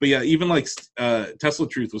 But yeah, even like Tesla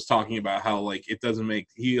Truth was talking about how like it doesn't make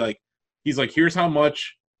he's like, here's how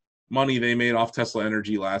much money they made off Tesla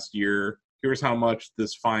Energy last year. Here's how much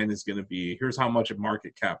this fine is going to be. Here's how much of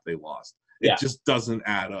market cap they lost. It just doesn't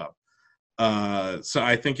add up. So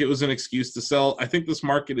I think it was an excuse to sell. I think this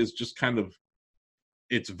market is just kind of,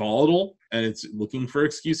 it's volatile and it's looking for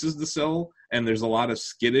excuses to sell. And there's a lot of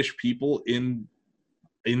skittish people in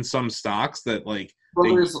some stocks that like.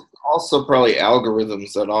 Well, there's also probably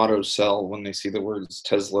algorithms that auto sell when they see the words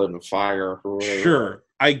Tesla and fire or whatever. Sure.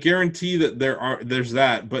 I guarantee that there's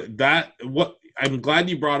that, but I'm glad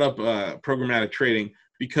you brought up programmatic trading,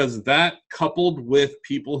 because that, coupled with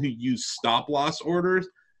people who use stop loss orders,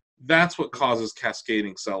 that's what causes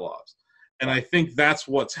cascading sell-offs. And I think that's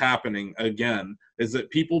what's happening again, is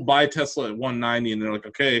that people buy Tesla at 190 and they're like,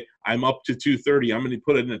 okay, I'm up to 230. I'm going to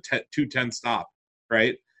put it in a 210 stop,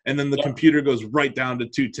 right? And then the computer goes right down to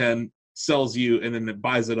 210, sells you, and then it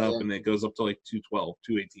buys it up and it goes up to like 212,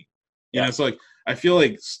 218. You know, so like I feel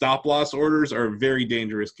like stop loss orders are a very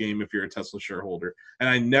dangerous game if you're a Tesla shareholder. And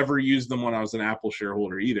I never used them when I was an Apple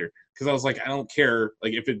shareholder either, because I was like, I don't care.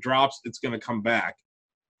 Like if it drops, it's going to come back.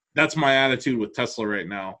 That's my attitude with Tesla right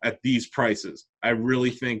now at these prices. I really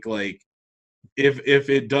think like if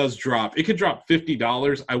it does drop, it could drop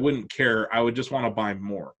 $50. I wouldn't care. I would just want to buy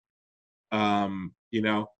more. You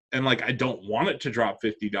know, and like I don't want it to drop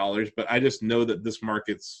 $50, but I just know that this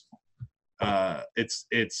market's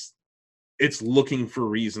it's looking for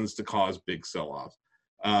reasons to cause big sell-off.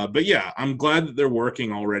 But yeah, I'm glad that they're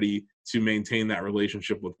working already to maintain that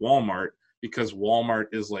relationship with Walmart, because Walmart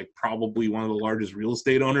is like probably one of the largest real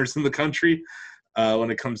estate owners in the country when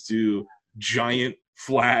it comes to giant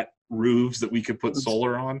flat roofs that we could put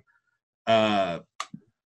solar on.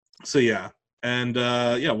 So yeah, and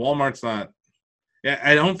Walmart's not. Yeah,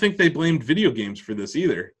 I don't think they blamed video games for this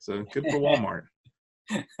either. So good for Walmart.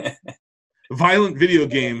 Violent video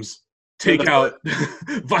games take out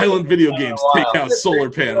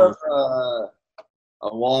solar panels.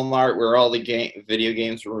 A Walmart where all the video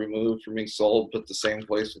games were removed from being sold, put the same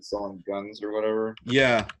place with selling guns or whatever.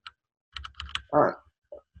 Yeah. All right.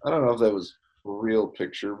 I don't know if that was a real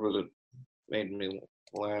picture, but it made me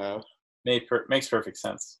laugh. Makes perfect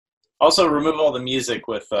sense. Also, remove all the music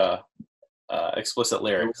with explicit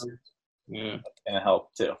lyrics. Yeah. That's gonna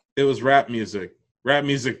help too. It was rap music. Rap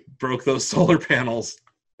music broke those solar panels.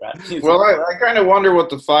 Well, I kind of wonder what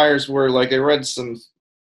the fires were. Like, I read some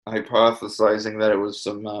hypothesizing that it was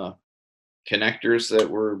some connectors that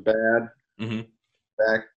were bad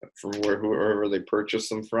back from whoever they purchased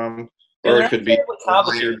them from. Or it could be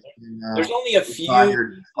there's only a few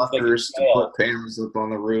fuckers to put panels up on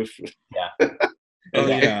the roof. Yeah.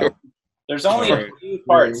 Yeah. There's only a few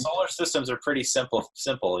parts. Solar systems are pretty simple.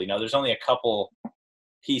 You know, there's only a couple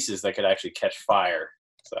pieces that could actually catch fire.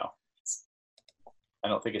 So I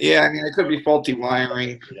don't think it's... Yeah, I mean, it could be faulty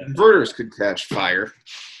wiring. Inverters could catch fire.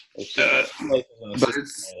 But it's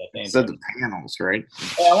the panels, right?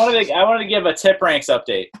 Hey, I wanted to give a tip ranks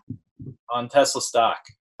update on Tesla stock.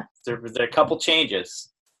 There are a couple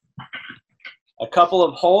changes. A couple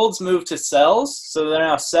of holds moved to sells, so there are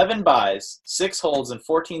now 7 buys, 6 holds, and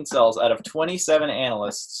 14 sells out of 27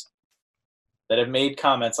 analysts that have made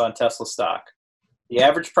comments on Tesla stock. The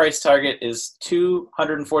average price target is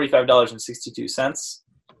 $245.62.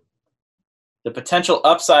 The potential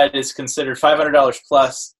upside is considered $500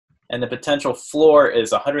 plus, and the potential floor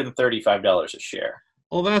is $135 a share.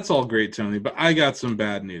 Well, that's all great, Tony, but I got some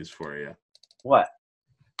bad news for you. What?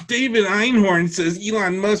 David Einhorn says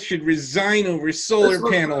Elon Musk should resign over solar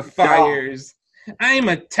panel fires. I'm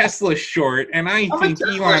a Tesla short, and I think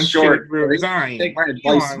Elon should resign. Take my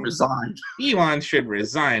advice and resign. Elon should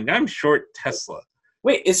resign. I'm short Tesla.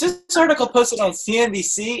 Wait, is this article posted on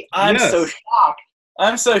CNBC? I'm so shocked.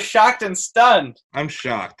 I'm so shocked and stunned. I'm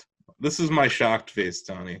shocked. This is my shocked face,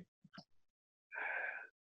 Tony.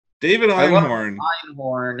 David Einhorn.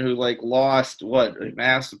 Einhorn, who lost a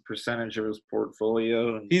massive percentage of his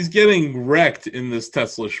portfolio. He's getting wrecked in this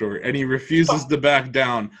Tesla short, and he refuses to back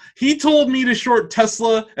down. He told me to short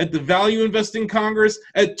Tesla at the Value Investing Congress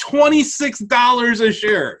at $26 a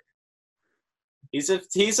share. He's a.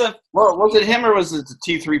 Well, was it him or was it the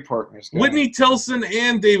T3 partners? Whitney Tilson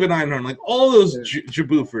and David Einhorn, all those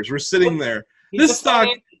jaboofers were sitting there. He's a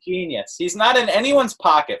financial genius. He's not in anyone's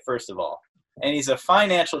pocket, first of all. And he's a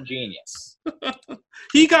financial genius.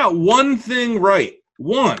 He got one thing right.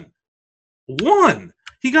 One.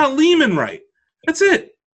 He got Lehman right. That's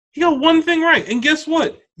it. He got one thing right. And guess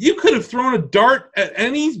what? You could have thrown a dart at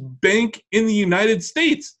any bank in the United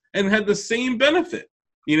States and had the same benefit.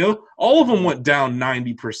 You know, all of them went down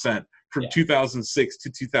 90% from 2006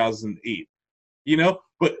 to 2008. You know,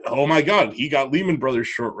 but oh my God, he got Lehman Brothers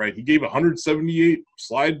short right. He gave a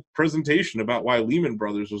 178-slide presentation about why Lehman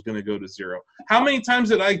Brothers was going to go to zero. How many times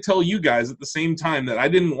did I tell you guys at the same time that I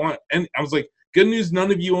didn't want? And I was like, good news,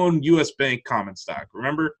 none of you own U.S. Bank common stock.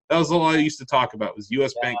 Remember, that was all I used to talk about was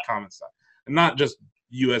U.S. Bank common stock, and not just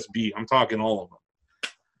USB. I'm talking all of them.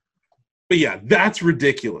 But yeah, that's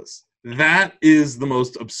ridiculous. That is the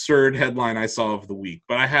most absurd headline I saw of the week.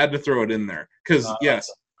 But I had to throw it in there because yes.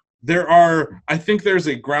 I think there's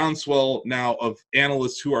a groundswell now of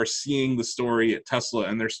analysts who are seeing the story at Tesla,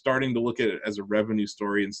 and they're starting to look at it as a revenue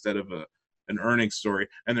story instead of an earnings story,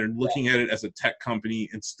 and they're looking at it as a tech company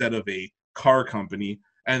instead of a car company.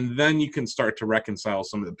 And then you can start to reconcile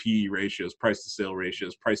some of the PE ratios, price to sale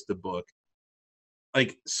ratios, price to book.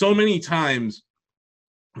 Like, so many times,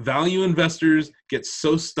 value investors get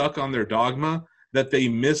so stuck on their dogma that they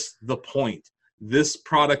miss the point. This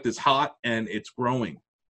product is hot and it's growing.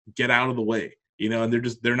 Get out of the way, and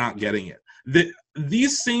they're not getting it.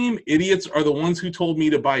 These same idiots are the ones who told me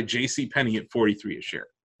to buy JCPenney at 43 a share.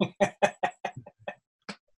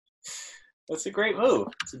 That's a great move.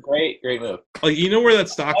 It's a great move. Like, you know where that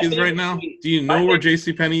stock is right now? Do you know where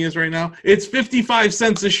JCPenney is right now? It's 55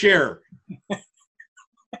 cents a share. Is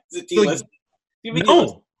it delisted?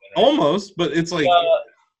 No, almost, but it's like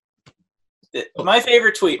my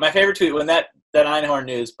favorite tweet when that Einhorn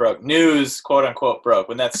news quote unquote broke,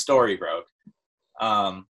 when that story broke.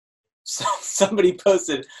 So somebody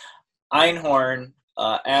posted Einhorn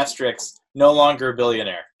asterisk no longer a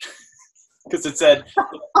billionaire. Because it said,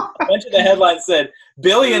 a bunch of the headlines said,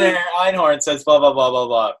 billionaire Einhorn says blah, blah, blah, blah,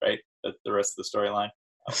 blah, right? The rest of the storyline.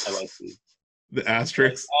 I like the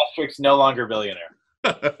asterisk. Asterisk no longer billionaire.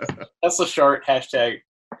 Tesla short, hashtag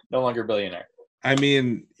no longer billionaire. I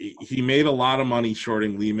mean, he made a lot of money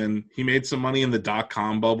shorting Lehman. He made some money in the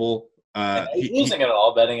 .com bubble. He's losing it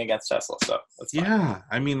all betting against Tesla, so that's fine. Yeah,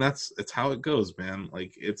 I mean, it's how it goes, man.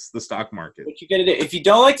 Like, it's the stock market. What you gotta do, if you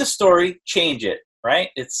don't like the story, change it, right?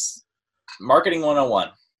 It's marketing 101.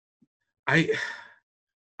 I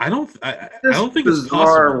don't think it's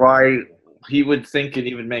bizarre why he would think it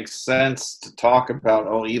even makes sense to talk about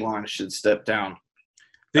Elon should step down.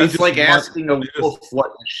 It's like asking a wolf what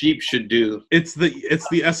a sheep should do. It's the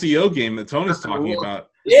SEO game that Tony's talking about.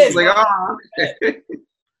 It's like,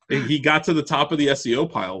 he got to the top of the SEO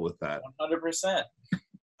pile with that.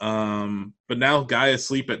 100%. But now guy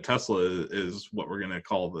asleep at Tesla is what we're gonna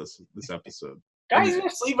call this episode. Guys are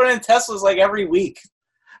sleeping in Teslas like every week.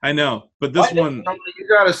 I know, but this one you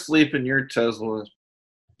gotta sleep in your Tesla.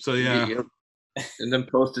 So yeah, and then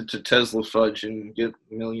post it to Tesla Fudge and get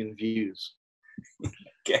 1 million views.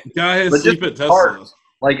 Guy asleep at Tesla,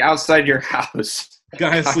 like outside your house.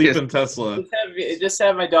 Guy asleep in Tesla. Just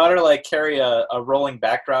have my daughter like carry a rolling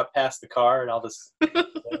backdrop past the car, and I'll just lay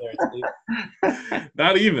there and sleep.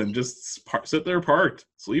 Not even, just sit there parked,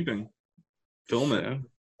 sleeping. Film it.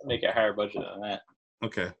 Make a higher budget than that.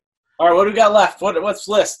 Okay. All right, what do we got left? What's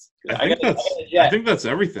list? I think that's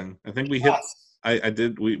everything. I think we hit.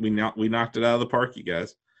 We knocked it out of the park, you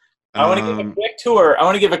guys. I want to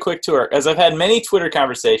give a quick tour. As I've had many Twitter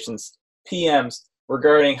conversations, PMs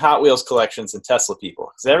regarding Hot Wheels collections and Tesla people,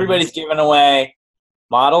 because everybody's giving away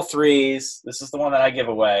Model 3s. This is the one that I give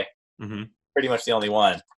away. Mm-hmm. Pretty much the only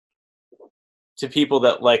one. To people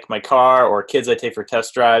that like my car or kids I take for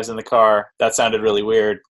test drives in the car. That sounded really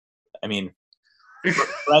weird. I mean,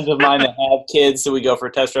 friends of mine that have kids, so we go for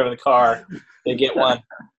a test drive in the car. They get one.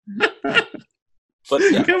 But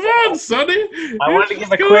come on, Sonny! I wanted to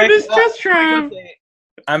give a quick test drive.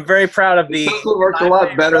 I'm very proud of the. It worked a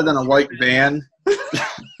lot better than a white van.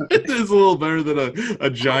 It is a little better than a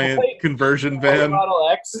giant conversion van. Model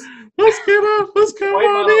X. Let's come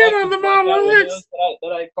on the Model X.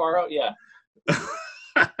 That I borrow, yeah.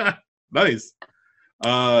 Nice.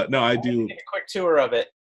 No, I do. Take a quick tour of it.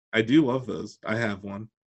 I do love those. I have one.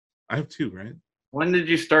 I have two, right? When did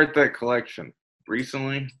you start that collection?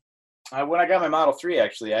 Recently? When I got my Model 3,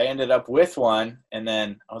 actually, I ended up with one, and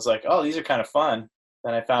then I was like, oh, these are kind of fun.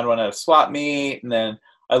 Then I found one at a swap meet, and then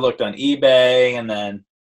I looked on eBay, and then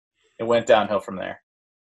it went downhill from there.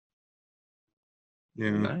 Yeah.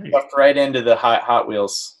 Nice. Jumped right into the Hot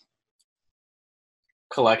Wheels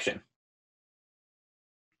collection.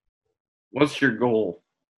 What's your goal?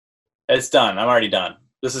 It's done. I'm already done.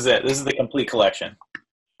 This is it. This is the complete collection.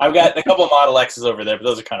 I've got a couple of Model X's over there, but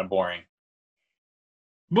those are kind of boring.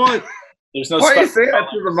 But there's no. Why do you say that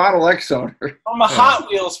to the Model X owner? From a Hot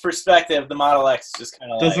Wheels perspective, the Model X just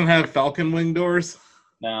kind of doesn't have Falcon wing doors.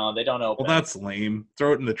 No, they don't open. Well, that's lame.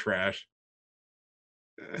 Throw it in the trash.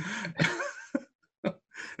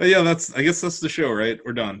 Yeah, I guess that's the show, right?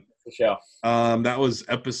 We're done. The show. That was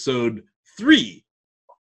episode 3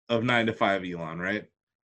 of 9 to 5 Elon, right?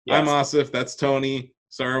 Yes. I'm Asif. That's Tony.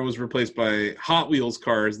 Sarah was replaced by Hot Wheels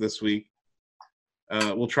cars this week.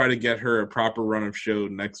 We'll try to get her a proper run of show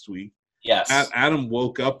next week. Yes. Adam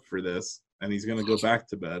woke up for this, and he's going to go back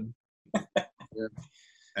to bed. Yeah.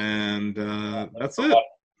 And that's it.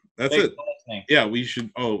 That's it. Yeah, we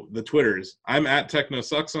should. Oh, the Twitters. I'm at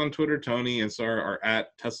TechnoSucks on Twitter. Tony and Sarah are at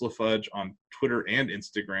Tesla Fudge on Twitter and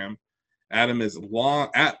Instagram. Adam is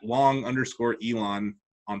long_Elon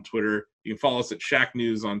on Twitter. You can follow us at Shack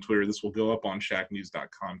News on Twitter. This will go up on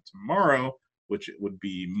shacknews.com tomorrow, which it would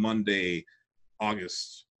be Monday,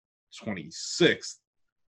 August 26th.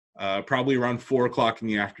 Probably around 4 o'clock in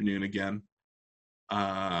the afternoon again.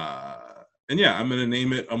 And yeah, I'm going to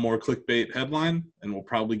name it a more clickbait headline, and we'll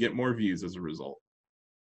probably get more views as a result.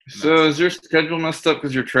 So is your schedule messed up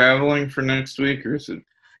because you're traveling for next week, or is it?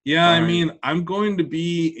 Yeah, fine? I mean, I'm going to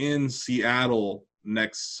be in Seattle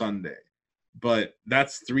next Sunday, but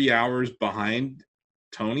that's 3 hours behind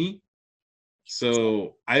Tony.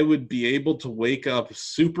 So I would be able to wake up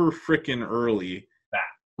super freaking early. Nah,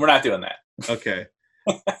 we're not doing that. Okay.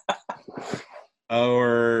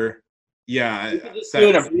 Or, yeah. We could just do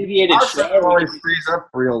an abbreviated show. Always freeze up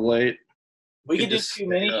real late. We could do 2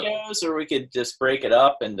 mini shows, or we could just break it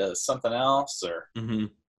up into something else. Or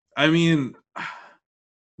I mean,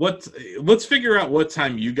 let's figure out what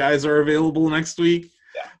time you guys are available next week.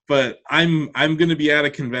 Yeah. But I'm going to be at a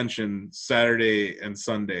convention Saturday and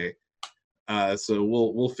Sunday, so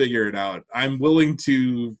we'll figure it out. I'm willing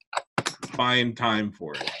to find time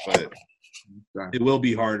for it, but it will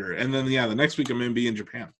be harder. And then the next week I'm going to be in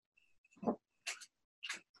Japan.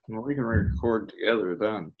 Well, we can record together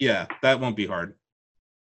then. Yeah, that won't be hard.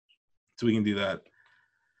 So we can do that.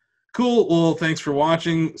 Cool. Well, thanks for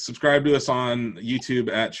watching. Subscribe to us on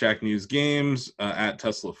YouTube at Shack News Games, at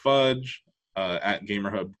Tesla Fudge, at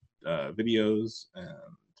GamerHub Videos. And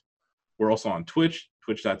we're also on Twitch,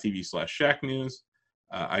 twitch.tv/Shack News.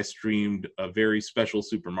 I streamed a very special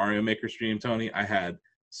Super Mario Maker stream, Tony. I had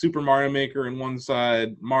Super Mario Maker on one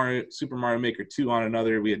side, Super Mario Maker 2 on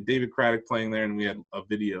another. We had David Craddock playing there, and we had a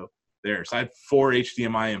video there. So I had 4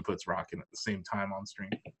 HDMI inputs rocking at the same time on stream.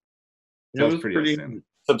 So that was pretty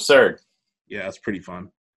it's absurd. Yeah, it's pretty fun.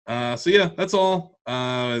 So yeah, that's all.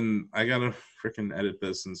 And I gotta freaking edit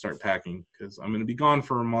this and start packing because I'm gonna be gone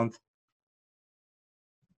for a month.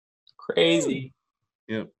 Crazy.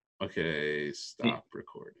 Yep. Okay, stop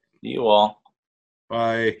recording. You all.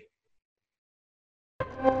 Bye.